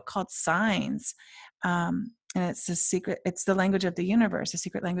this book called Signs. And it's the language of the universe, the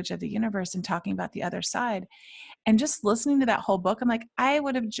secret language of the universe, and talking about the other side. And just listening to that whole book, I'm like, I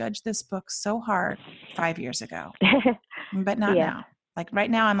would have judged this book so hard 5 years ago, but not now. Like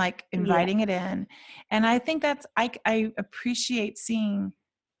right now, I'm like inviting it in. And I think I appreciate seeing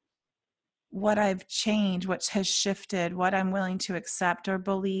what I've changed, what has shifted, what I'm willing to accept or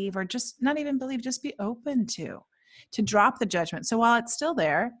believe, or just not even believe, just be open to drop the judgment. So while it's still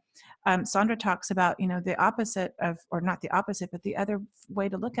there, Sandra talks about, the opposite of, or not the opposite, but the other way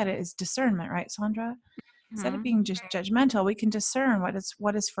to look at it is discernment, right, Sandra? Instead of being just judgmental, we can discern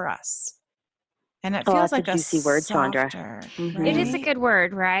what is for us. And it feels like a juicy word, Sandra. Right? It is a good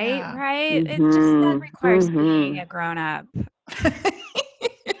word, right? Yeah. Right? It just that requires being a grown up.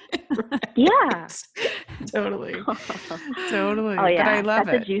 Yeah. Totally. Oh yeah, but I love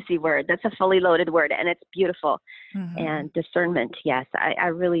that's a juicy word. That's a fully loaded word, and it's beautiful. And discernment, yes, I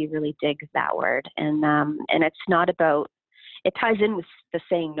really, really dig that word. And it's not about. It ties in with the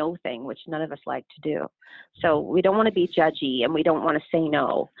saying no thing, which none of us like to do. So we don't want to be judgy, and we don't want to say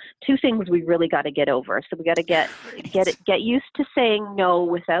no. Two things we really got to get over. So we got to get used to saying no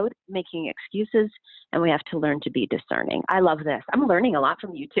without making excuses, and we have to learn to be discerning. I love this. I'm learning a lot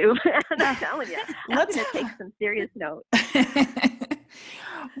from you too. And I'm telling you, I'm going to take some serious notes.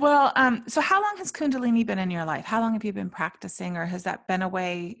 Well, so how long has Kundalini been in your life? How long have you been practicing, or has that been a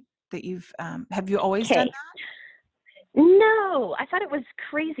way that you've, have you always done that? No, I thought it was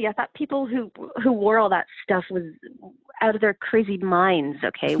crazy. I thought people who wore all that stuff was out of their crazy minds,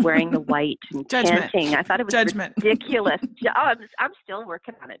 okay, wearing the white and chanting. I thought it was ridiculous. I'm still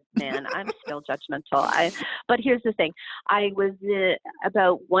working on it, man. I'm still judgmental. But here's the thing. I was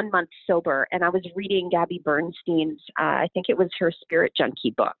about 1 month sober, and I was reading Gabby Bernstein's, I think it was her Spirit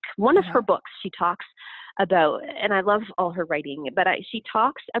Junkie book. One of her books, she talks about, and I love all her writing, but she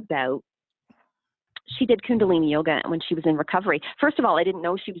talks about, she did Kundalini yoga when she was in recovery. First of all, I didn't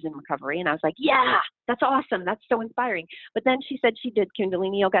know she was in recovery, and I was like, yeah, that's awesome. That's so inspiring. But then she said she did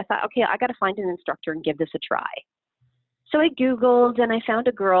Kundalini yoga. I thought, okay, I got to find an instructor and give this a try. So I Googled, and I found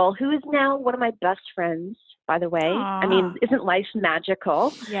a girl who is now one of my best friends, by the way. Aww. I mean, isn't life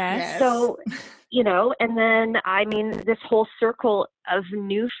magical? Yes. So and then, I mean, this whole circle of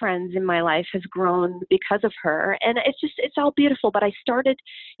new friends in my life has grown because of her. And it's all beautiful. But I started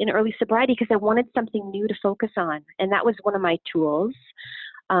in early sobriety because I wanted something new to focus on. And that was one of my tools,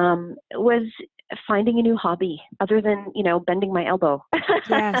 was finding a new hobby other than, bending my elbow.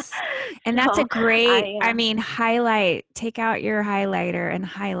 Yes. And that's a So great, take out your highlighter and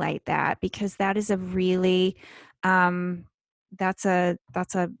highlight that, because that is a really, that's a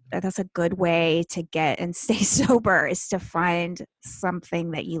good way to get and stay sober, is to find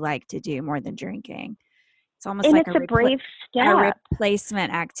something that you like to do more than drinking. It's almost and like it's a brave step. a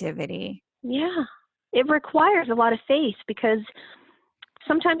replacement activity. Yeah. It requires a lot of faith, because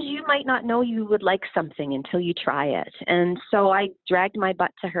sometimes you might not know you would like something until you try it. And so I dragged my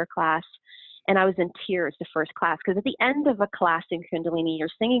butt to her class, and I was in tears the first class, because at the end of a class in Kundalini, you're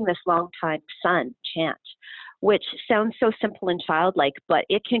singing this long time sun chant, which sounds so simple and childlike, but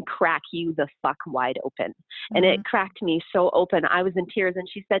it can crack you the fuck wide open. Mm-hmm. And it cracked me so open. I was in tears, and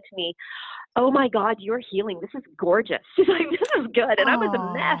she said to me, "Oh my God, you're healing. This is gorgeous." She's like, "This is good." And I was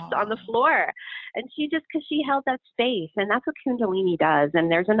a mess on the floor. And because she held that space, and that's what Kundalini does.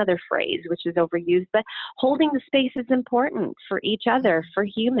 And there's another phrase which is overused, but holding the space is important for each other, for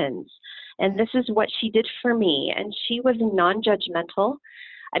humans. And this is what she did for me. And she was non-judgmental.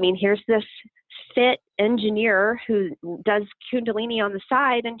 I mean, here's this fit engineer who does Kundalini on the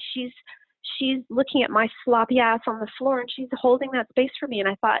side, and she's looking at my sloppy ass on the floor, and she's holding that space for me. And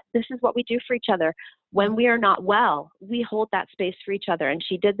I thought, this is what we do for each other. When we are not well, we hold that space for each other. And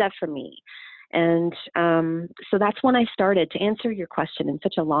she did that for me. And so that's when I started, to answer your question in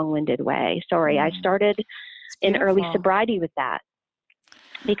such a long-winded way. Sorry, I started in early sobriety with that,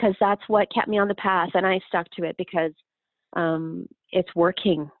 because that's what kept me on the path. And I stuck to it because it's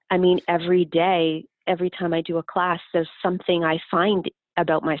working. I mean, every day, every time I do a class, there's something I find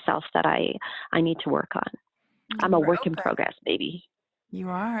about myself that I need to work on. I'm a work in progress, baby. You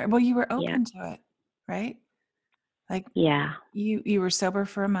are. Well, you were open to it, right? Like, you were sober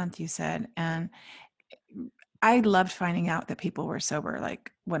for a month, you said, and I loved finding out that people were sober.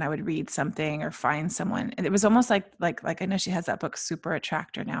 Like when I would read something or find someone, and it was almost like I know she has that book, Super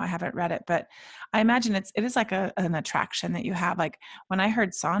Attractor. Now I haven't read it, but I imagine it is like an attraction that you have. Like when I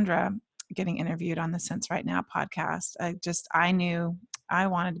heard Sandra getting interviewed on the Since Right Now podcast, I knew I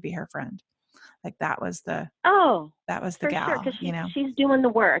wanted to be her friend. Like that was the gal, sure, because she's doing the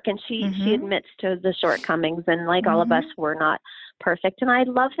work, and she admits to the shortcomings, and like all of us, we're not perfect. And I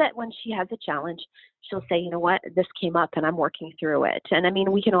love that when she has a challenge, she'll say, "You know what, this came up and I'm working through it." And I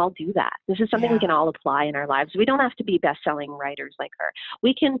mean, we can all do that. This is something we can all apply in our lives. We don't have to be best-selling writers like her.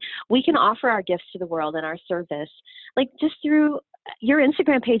 We can offer our gifts to the world and our service, like just through your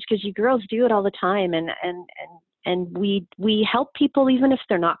Instagram page, because you girls do it all the time. And we help people even if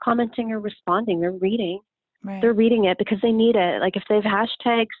they're not commenting or responding. They're reading. Right. They're reading it because they need it. Like if they've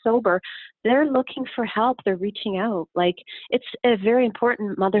hashtag sober, they're looking for help. They're reaching out. Like it's a very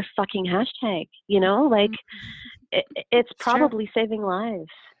important motherfucking hashtag, like it's probably saving lives,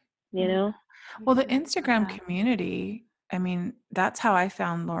 Well, the Instagram community, I mean, that's how I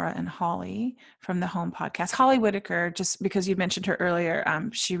found Laura and Holly from the Home podcast. Holly Whitaker, just because you mentioned her earlier,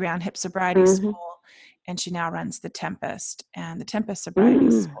 she ran Hip Sobriety School, and she now runs the Tempest and the Tempest Sobriety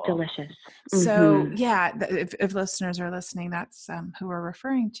School. Delicious. So if listeners are listening, that's who we're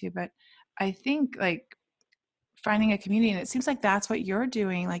referring to. But I think like finding a community, and it seems like that's what you're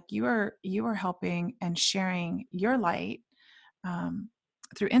doing. Like you are helping and sharing your light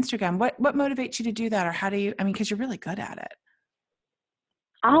through Instagram. What motivates you to do that, or how do you? I mean, because you're really good at it.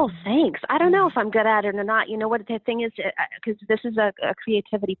 Oh, thanks. I don't know if I'm good at it or not. You know what the thing is, because this is a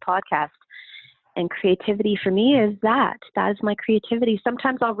creativity podcast. And creativity for me is that is my creativity.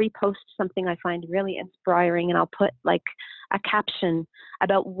 Sometimes I'll repost something I find really inspiring, and I'll put like a caption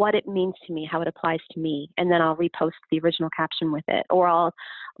about what it means to me, how it applies to me. And then I'll repost the original caption with it, or I'll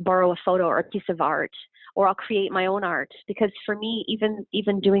borrow a photo or a piece of art, or I'll create my own art. Because for me,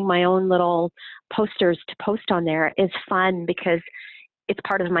 even doing my own little posters to post on there is fun, because it's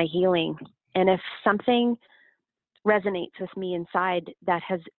part of my healing. And if something resonates with me inside that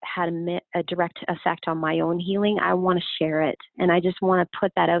has had a direct effect on my own healing, I want to share it. And I just want to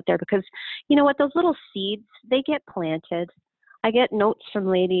put that out there, because you know what, those little seeds, they get planted. I get notes from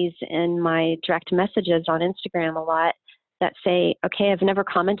ladies in my direct messages on Instagram a lot that say, okay, I've never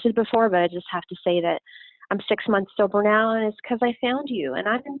commented before, but I just have to say that I'm 6 months sober now, and it's because I found you. And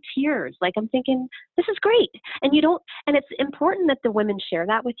I'm in tears. Like I'm thinking, this is great. And and it's important that the women share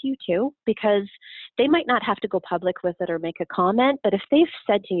that with you too, because they might not have to go public with it or make a comment, but if they've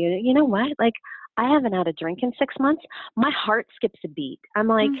said to you, you know what, like, I haven't had a drink in 6 months, my heart skips a beat. I'm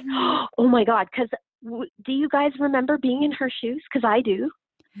like, oh my God, because do you guys remember being in her shoes? Because I do.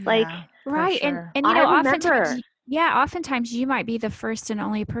 Like, Yeah, Right. sure. And you I know, remember. oftentimes you might be the first and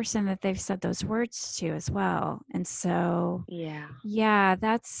only person that they've said those words to as well. And so, Yeah, yeah,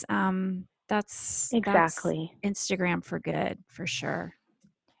 that's exactly. Instagram for good, for sure.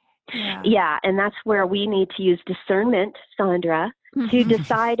 Yeah. Yeah, and that's where we need to use discernment, Sandra, to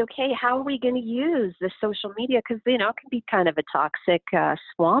decide, okay, how are we going to use the social media? Because, you know, it can be kind of a toxic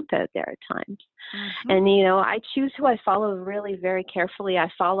swamp out there at times. And, you know, I choose who I follow really very carefully. I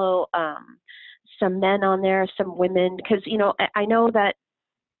follow some men on there, some women, because, you know, I know that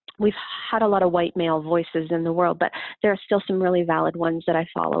we've had a lot of white male voices in the world, but there are still some really valid ones that I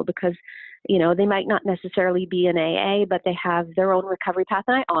follow because, you know, they might not necessarily be in AA, but they have their own recovery path,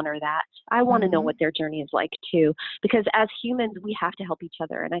 and I honor that. I want to know what their journey is like too, because as humans, we have to help each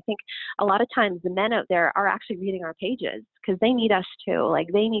other. And I think a lot of times the men out there are actually reading our pages because they need us too. Like,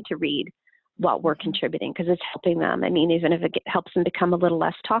 they need to read what we're contributing because it's helping them. I mean, even if it helps them become a little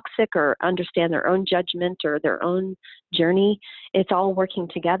less toxic or understand their own judgment or their own journey, it's all working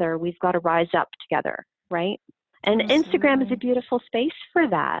together. We've got to rise up together, right? And Instagram is a beautiful space for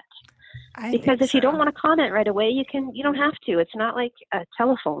that. Because if you don't want to comment right away, you don't have to. It's not like a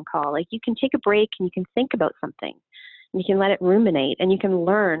telephone call. Like, you can take a break and you can think about something. And you can let it ruminate, and you can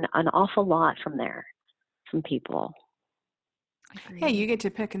learn an awful lot from there, from people. Yeah, you get to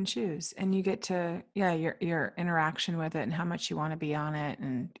pick and choose, and you get to, your interaction with it and how much you want to be on it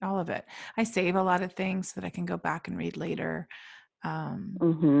and all of it. I save a lot of things so that I can go back and read later.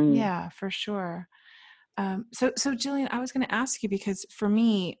 Yeah, for sure. So Gillian, I was going to ask you, because for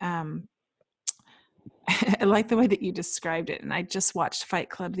me, I like the way that you described it. And I just watched Fight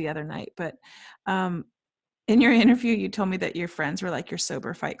Club the other night, but in your interview, you told me that your friends were like your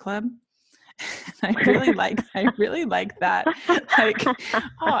sober Fight Club. I really like that. Like,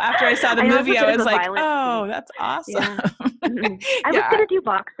 after I saw the movie, I was like, oh, that's awesome. Yeah. I was going to do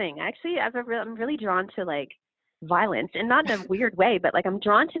boxing. Actually, I'm really drawn to like violence, and not in a weird way, but like I'm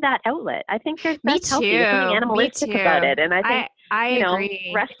drawn to that outlet. I think that's healthy. There's something animalistic about it. And I think, I you know,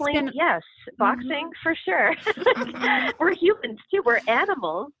 agree. wrestling, yes, boxing for sure. We're humans too. We're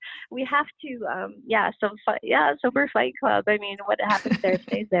animals. We have to, sober Fight Club. I mean, what happens there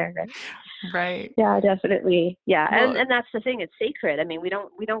stays there, right? Right. Yeah, definitely. Yeah. Well, and that's the thing. It's sacred. I mean, we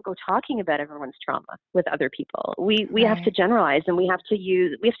don't go talking about everyone's trauma with other people. We have to generalize, and we have to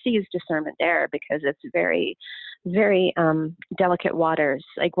use discernment there, because it's very, very delicate waters.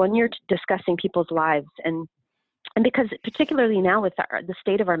 Like, when you're discussing people's lives, and because particularly now with the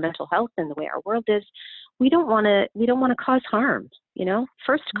state of our mental health and the way our world is, we don't want to cause harm. You know,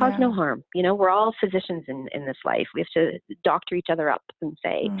 first, cause no harm. You know, we're all physicians in this life. We have to doctor each other up and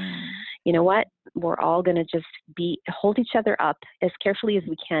say, you know what, we're all going to just hold each other up as carefully as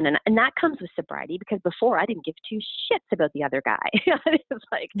we can. And that comes with sobriety, because before I didn't give two shits about the other guy. It's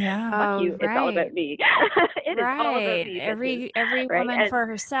like, fuck you. It's all about me. It is all about me. Every woman for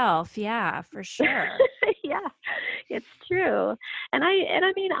herself. Yeah, for sure. Yeah, it's true. And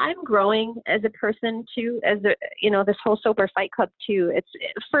I mean, I'm growing as a person too, this whole sober Fight Club too.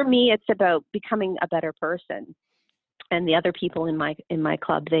 For me, it's about becoming a better person. And the other people in my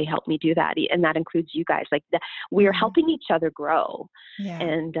club, they help me do that. And that includes you guys. Like, we're helping each other grow. Yeah.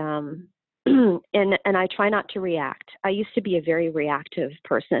 And, and I try not to react. I used to be a very reactive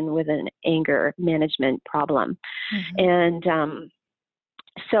person with an anger management problem. And,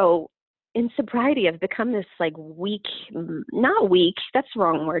 so in sobriety, I've become this like not weak, that's the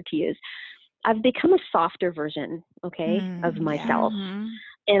wrong word to use. I've become a softer version, of myself.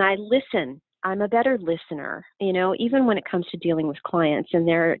 And I listen. I'm a better listener, you know, even when it comes to dealing with clients and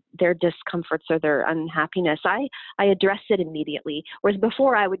their discomforts or their unhappiness. I address it immediately. Whereas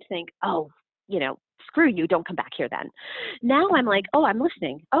before I would think, oh, you know, screw you, don't come back here then. Now I'm like, oh, I'm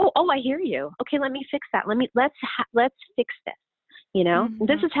listening. Oh, I hear you. Okay, let me fix that. Let's fix this. You know,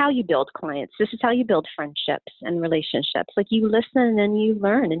 This is how you build clients. This is how you build friendships and relationships. Like, you listen and you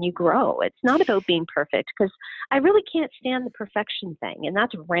learn and you grow. It's not about being perfect, because I really can't stand the perfection thing. And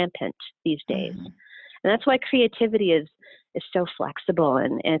that's rampant these days. And that's why creativity is so flexible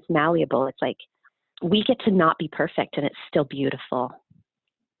and it's malleable. It's like, we get to not be perfect, and it's still beautiful.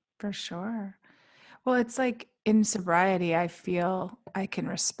 For sure. Well, it's like in sobriety, I feel I can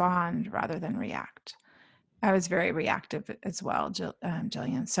respond rather than react. I was very reactive as well,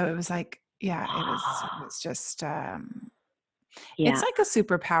 Gillian. So it was like, it was just, it's like a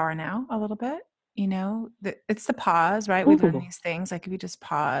superpower now, a little bit, you know, it's the pause, right? We learn these things. Like, if you just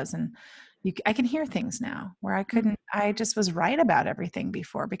pause and I can hear things now where I couldn't, I just was right about everything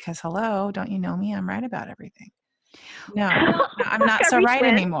before because hello, don't you know me? I'm right about everything. No, I'm not so right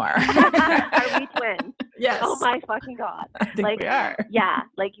anymore. Are we twins? Yes. Oh my fucking God. I think we are. Yeah.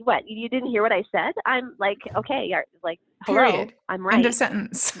 Like what? You didn't hear what I said? I'm like, okay. Like, hello, Period. I'm right. End of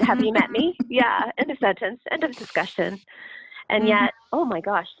sentence. Have you met me? Yeah. End of sentence. End of discussion. And yet, oh my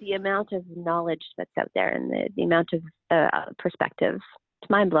gosh, the amount of knowledge that's out there and the amount of perspectives, it's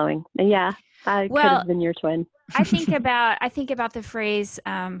mind blowing. And yeah, I could have been your twin. I think about the phrase,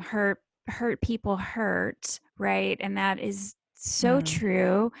 hurt people hurt, right? And that is so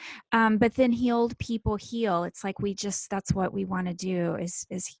true. But then healed people heal. It's like that's what we want to do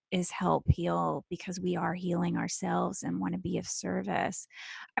is help heal because we are healing ourselves and want to be of service.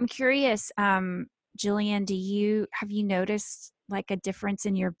 I'm curious, Gillian, have you noticed like a difference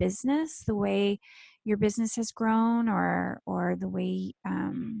in your business, the way your business has grown or the way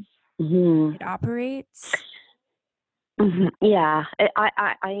it operates? Yeah,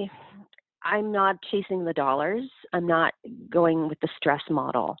 I'm not chasing the dollars. I'm not going with the stress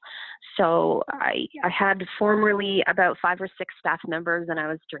model. So I had formerly about 5 or 6 staff members, and I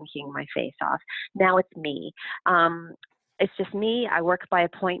was drinking my face off. Now it's me. It's just me. I work by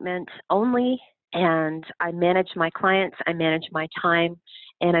appointment only, and I manage my clients. I manage my time,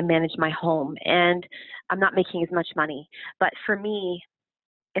 and I manage my home. And I'm not making as much money, but for me,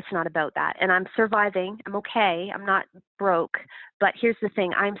 it's not about that. And I'm surviving. I'm okay. I'm not broke. But here's the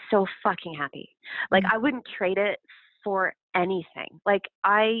thing. I'm so fucking happy. Like, I wouldn't trade it for anything. Like,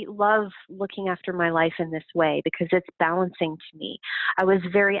 I love looking after my life in this way because it's balancing to me. I was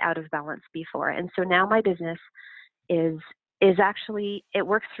very out of balance before. And so now my business is actually, it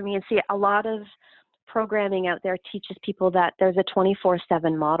works for me. And see, a lot of programming out there teaches people that there's a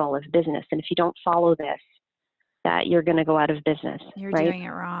 24/7 model of business. And if you don't follow this, that you're going to go out of business. You're right? doing it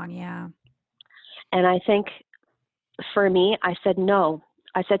wrong. Yeah. And I think for me, I said no.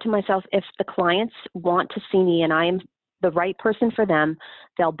 I said to myself, if the clients want to see me and I am the right person for them,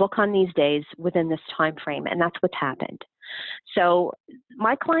 they'll book on these days within this time frame. And that's what's happened. So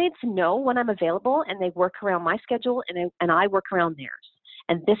my clients know when I'm available and they work around my schedule and I work around theirs.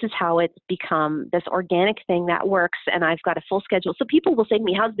 And this is how it's become this organic thing that works. And I've got a full schedule. So people will say to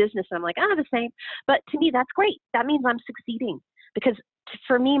me, how's business? And I'm like, the same. But to me, that's great. That means I'm succeeding because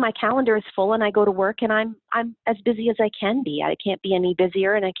for me, my calendar is full and I go to work and I'm as busy as I can be. I can't be any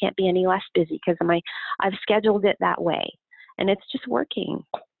busier and I can't be any less busy because I've scheduled it that way and it's just working.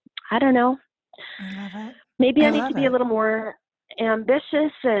 I don't know. I love it. Maybe I need to be a little more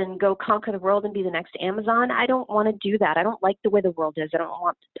ambitious and go conquer the world and be the next Amazon. I don't want to do that. I don't like the way the world is. I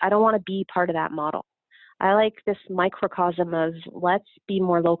don't want to be part of that model. I like this microcosm of let's be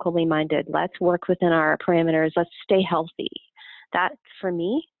more locally minded. Let's work within our parameters. Let's stay healthy. That for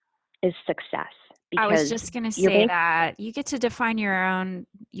me is success. I was just going to say that you get to define your own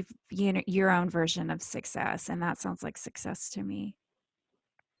version of success. And that sounds like success to me.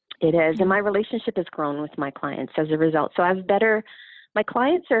 It is. And my relationship has grown with my clients as a result. So my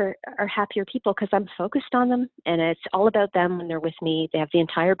clients are happier people because I'm focused on them and it's all about them when they're with me. They have the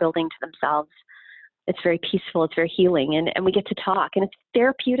entire building to themselves. It's very peaceful. It's very healing. And we get to talk and it's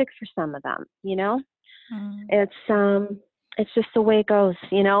therapeutic for some of them, It's just the way it goes.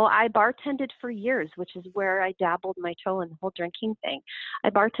 I bartended for years, which is where I dabbled my toe in the whole drinking thing. I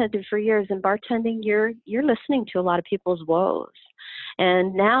bartended for years, and bartending, you're listening to a lot of people's woes.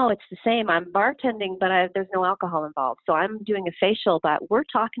 And now it's the same. I'm bartending, but there's no alcohol involved. So I'm doing a facial, but we're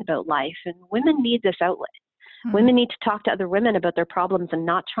talking about life, and women need this outlet. Women need to talk to other women about their problems and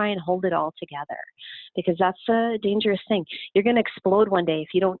not try and hold it all together, because that's a dangerous thing. You're going to explode one day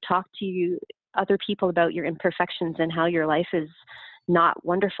if you don't talk to other people about your imperfections and how your life is not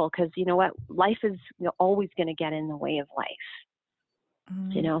wonderful, because you know what? Life is always going to get in the way of life.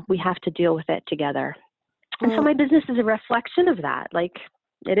 We have to deal with it together. And so my business is a reflection of that. Like,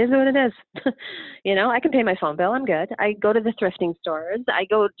 it is what it is. I can pay my phone bill. I'm good. I go to the thrifting stores. I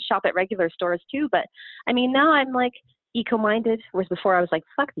go shop at regular stores too. But I mean, now I'm like eco-minded, whereas before I was like,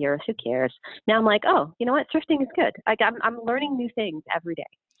 fuck the earth, who cares? Now I'm like, oh, you know what? Thrifting is good. I'm learning new things every day.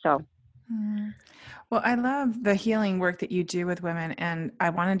 So. Well, I love the healing work that you do with women. And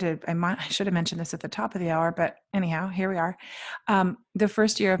I should have mentioned this at the top of the hour, but anyhow, here we are. The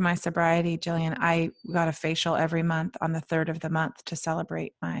first year of my sobriety, Gillian, I got a facial every month on the 3rd of the month to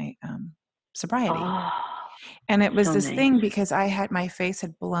celebrate my sobriety. Oh, and it was so this nice. thing because my face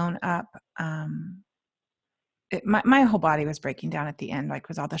had blown up. My whole body was breaking down at the end, like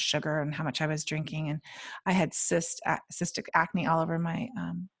with all the sugar and how much I was drinking. And I had cystic acne all over my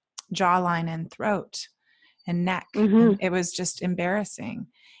jawline and throat and neck. Mm-hmm. And it was just embarrassing.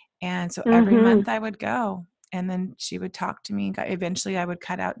 And so every month I would go, and then she would talk to me. Eventually I would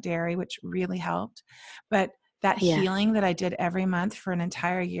cut out dairy, which really helped. But that healing that I did every month for an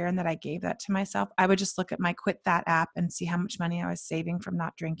entire year, and that I gave that to myself, I would just look at my Quit That app and see how much money I was saving from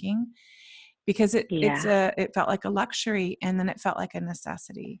not drinking, because it felt like a luxury, and then it felt like a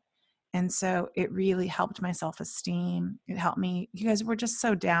necessity. And so it really helped my self-esteem. It helped me, you guys, we're just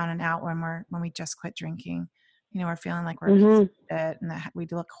so down and out when we just quit drinking. We're feeling like we're a piece of shit, and that we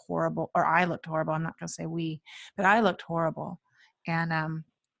look horrible, or I looked horrible. I'm not going to say we, but I looked horrible. And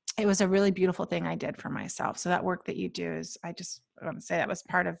it was a really beautiful thing I did for myself. So that work that you do is, I want to say that was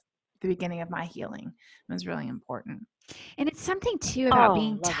part of the beginning of my healing. It was really important. And it's something too about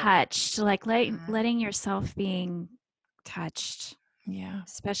being touched, like letting yourself being touched. Yeah.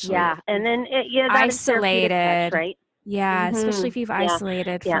 Especially and then isolated, touch, right? Yeah, especially if you've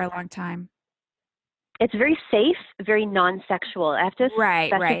isolated for a long time. It's very safe, very non-sexual. I have to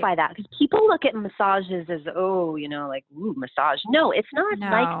specify that, because people look at massages as, like, ooh, massage. No, it's not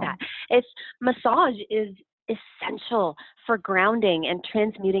like that. Massage is essential for grounding and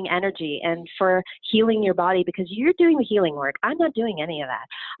transmuting energy and for healing your body, because you're doing the healing work. I'm not doing any of that.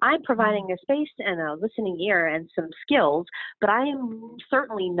 I'm providing a space and a listening ear and some skills, but I am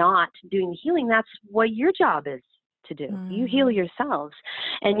certainly not doing the healing. That's what your job is to do. You heal yourselves.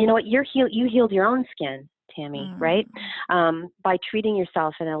 And you know what? You healed your own skin, Tammy, right? By treating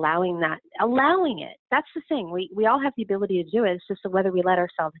yourself and allowing it. That's the thing. We all have the ability to do it. It's just whether we let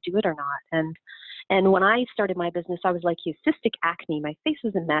ourselves do it or not. And when I started my business, I was like you, cystic acne. My face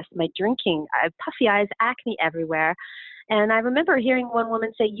was a mess. My drinking, puffy eyes, acne everywhere. And I remember hearing one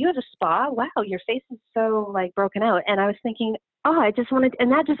woman say, "You have a spa? Wow, your face is so like broken out." And I was thinking, I just wanted,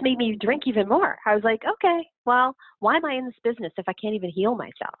 and that just made me drink even more. I was like, okay, well, why am I in this business if I can't even heal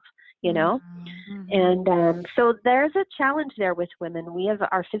myself? And so there's a challenge there with women. We have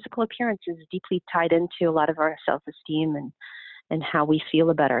our physical appearance is deeply tied into a lot of our self-esteem and how we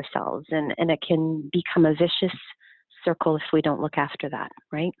feel about ourselves. And it can become a vicious circle if we don't look after that,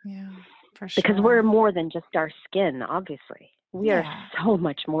 right? Yeah, for sure. Because we're more than just our skin, obviously. We are so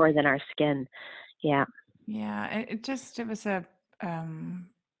much more than our skin. Yeah. Yeah. It was a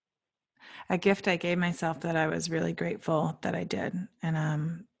gift I gave myself that I was really grateful that I did. And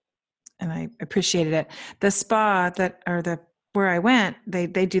I appreciated it. The spa where I went, they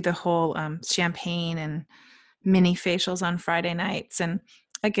do the whole champagne and mini facials on Friday nights. And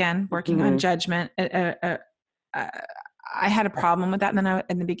again, working on judgment, I had a problem with that. And then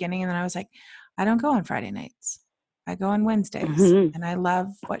in the beginning, and then I was like, I don't go on Friday nights. I go on Wednesdays, and I love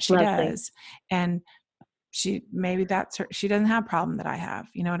what she does. And she doesn't have a problem that I have.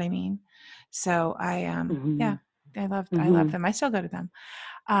 You know what I mean? So I love them. I still go to them.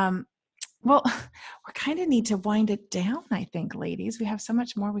 Well, we kind of need to wind it down, I think, ladies. We have so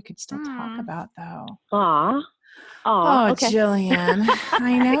much more we could still talk about, though. Okay. Gillian,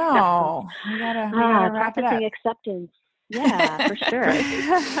 I know. We gotta wrap it up. Acceptance. Yeah, for sure.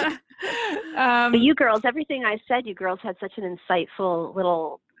 But you girls, everything I said, you girls had such an insightful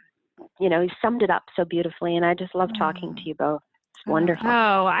little, you summed it up so beautifully, and I just love talking to you both. It's wonderful.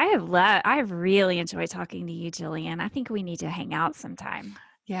 Oh, I've really enjoyed talking to you, Gillian. I think we need to hang out sometime.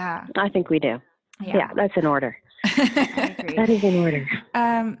 Yeah. I think we do. Yeah, that's in order. I agree. That is in order.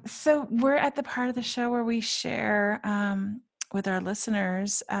 So we're at the part of the show where we share with our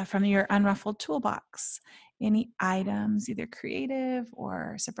listeners from your Unruffled Toolbox any items, either creative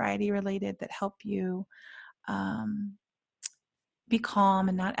or sobriety related, that help you be calm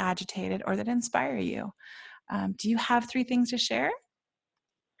and not agitated, or that inspire you. Do you have 3 things to share?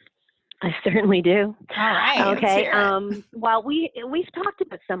 I certainly do. All right. Okay. Well, we've talked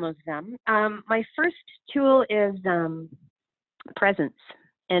about some of them. My first tool is presence,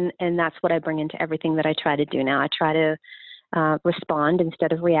 and that's what I bring into everything that I try to do now. I try to respond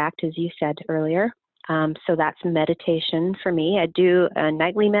instead of react, as you said earlier. So that's meditation for me. I do a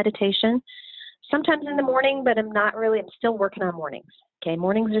nightly meditation, sometimes in the morning, but I'm still working on mornings. Okay,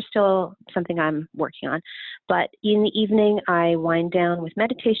 mornings are still something I'm working on. But in the evening, I wind down with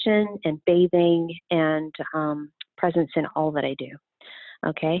meditation and bathing and presence in all that I do.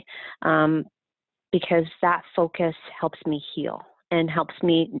 Okay, because that focus helps me heal and helps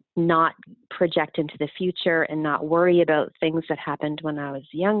me not project into the future and not worry about things that happened when I was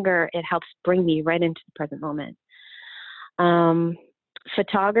younger. It helps bring me right into the present moment.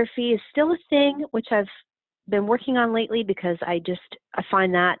 Photography is still a thing, which I've been working on lately, because I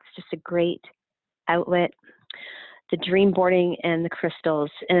find that's just a great outlet. The dream boarding and the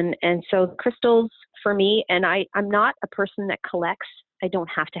crystals. And so crystals for me, and I'm not a person that collects. I don't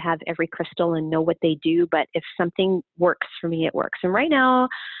have to have every crystal and know what they do, but if something works for me, it works. And right now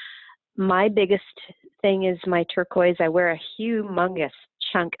my biggest thing is my turquoise. I wear a humongous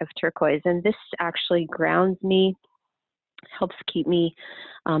chunk of turquoise, and this actually grounds me, helps keep me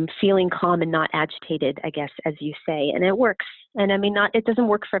feeling calm and not agitated, I guess, as you say. And it works. And I mean, it doesn't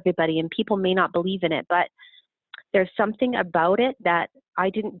work for everybody, and people may not believe in it, but there's something about it that I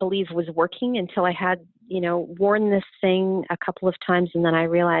didn't believe was working until I had, worn this thing a couple of times. And then I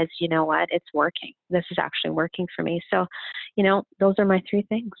realized, you know what, it's working. This is actually working for me. So, those are my 3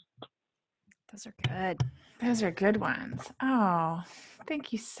 things. Those are good. Those are good ones. Oh,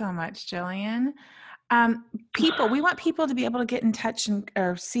 thank you so much, Gillian. We want people to be able to get in touch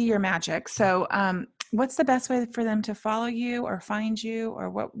or see your magic. So what's the best way for them to follow you or find you, or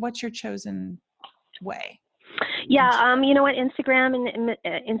what's your chosen way? Yeah, you know what? Instagram and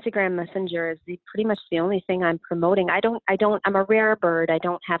Instagram Messenger is pretty much the only thing I'm promoting. I'm a rare bird. I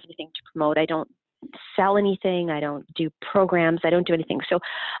don't have anything to promote. I don't sell anything. I don't do programs. I don't do anything. So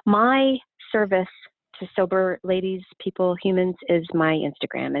my service to sober ladies, people, humans is my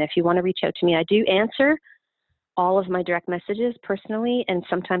Instagram. And if you want to reach out to me, I do answer all of my direct messages personally. And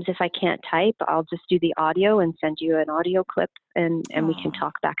sometimes if I can't type, I'll just do the audio and send you an audio clip, and we can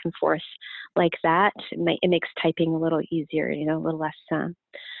talk back and forth like that. It makes typing a little easier, a little less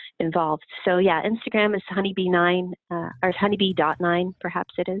involved. So yeah, Instagram is honeybee9 or honeybee.9,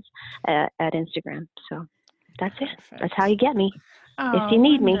 perhaps it is, at Instagram. So that's it. That's how you get me. If you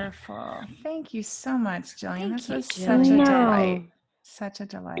need wonderful. Me. Thank you so much, Gillian. This was such a delight. Such a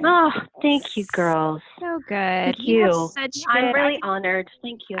delight. Oh, thank you, girls. So good. Thank you. I'm really honored.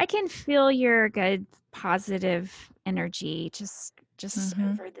 Thank you. I can feel your good, positive energy just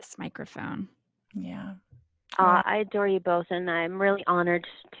over this microphone. Yeah. I adore you both, and I'm really honored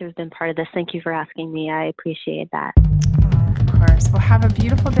to have been part of this. Thank you for asking me. I appreciate that. Oh, of course. Well, have a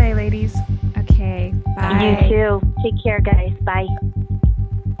beautiful day, ladies. Okay. Bye. You too. Take care, guys. Bye.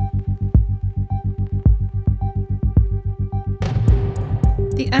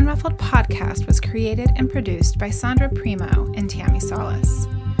 The Unruffled podcast was created and produced by Sandra Primo and Tammy Salas.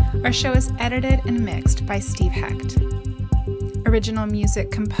 Our show is edited and mixed by Steve Hecht. Original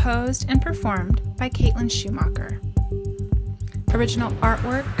music composed and performed by Caitlin Schumacher. Original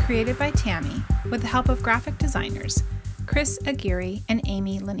artwork created by Tammy with the help of graphic designers Chris Aguirre and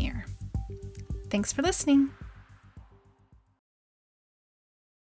Amy Lanier. Thanks for listening.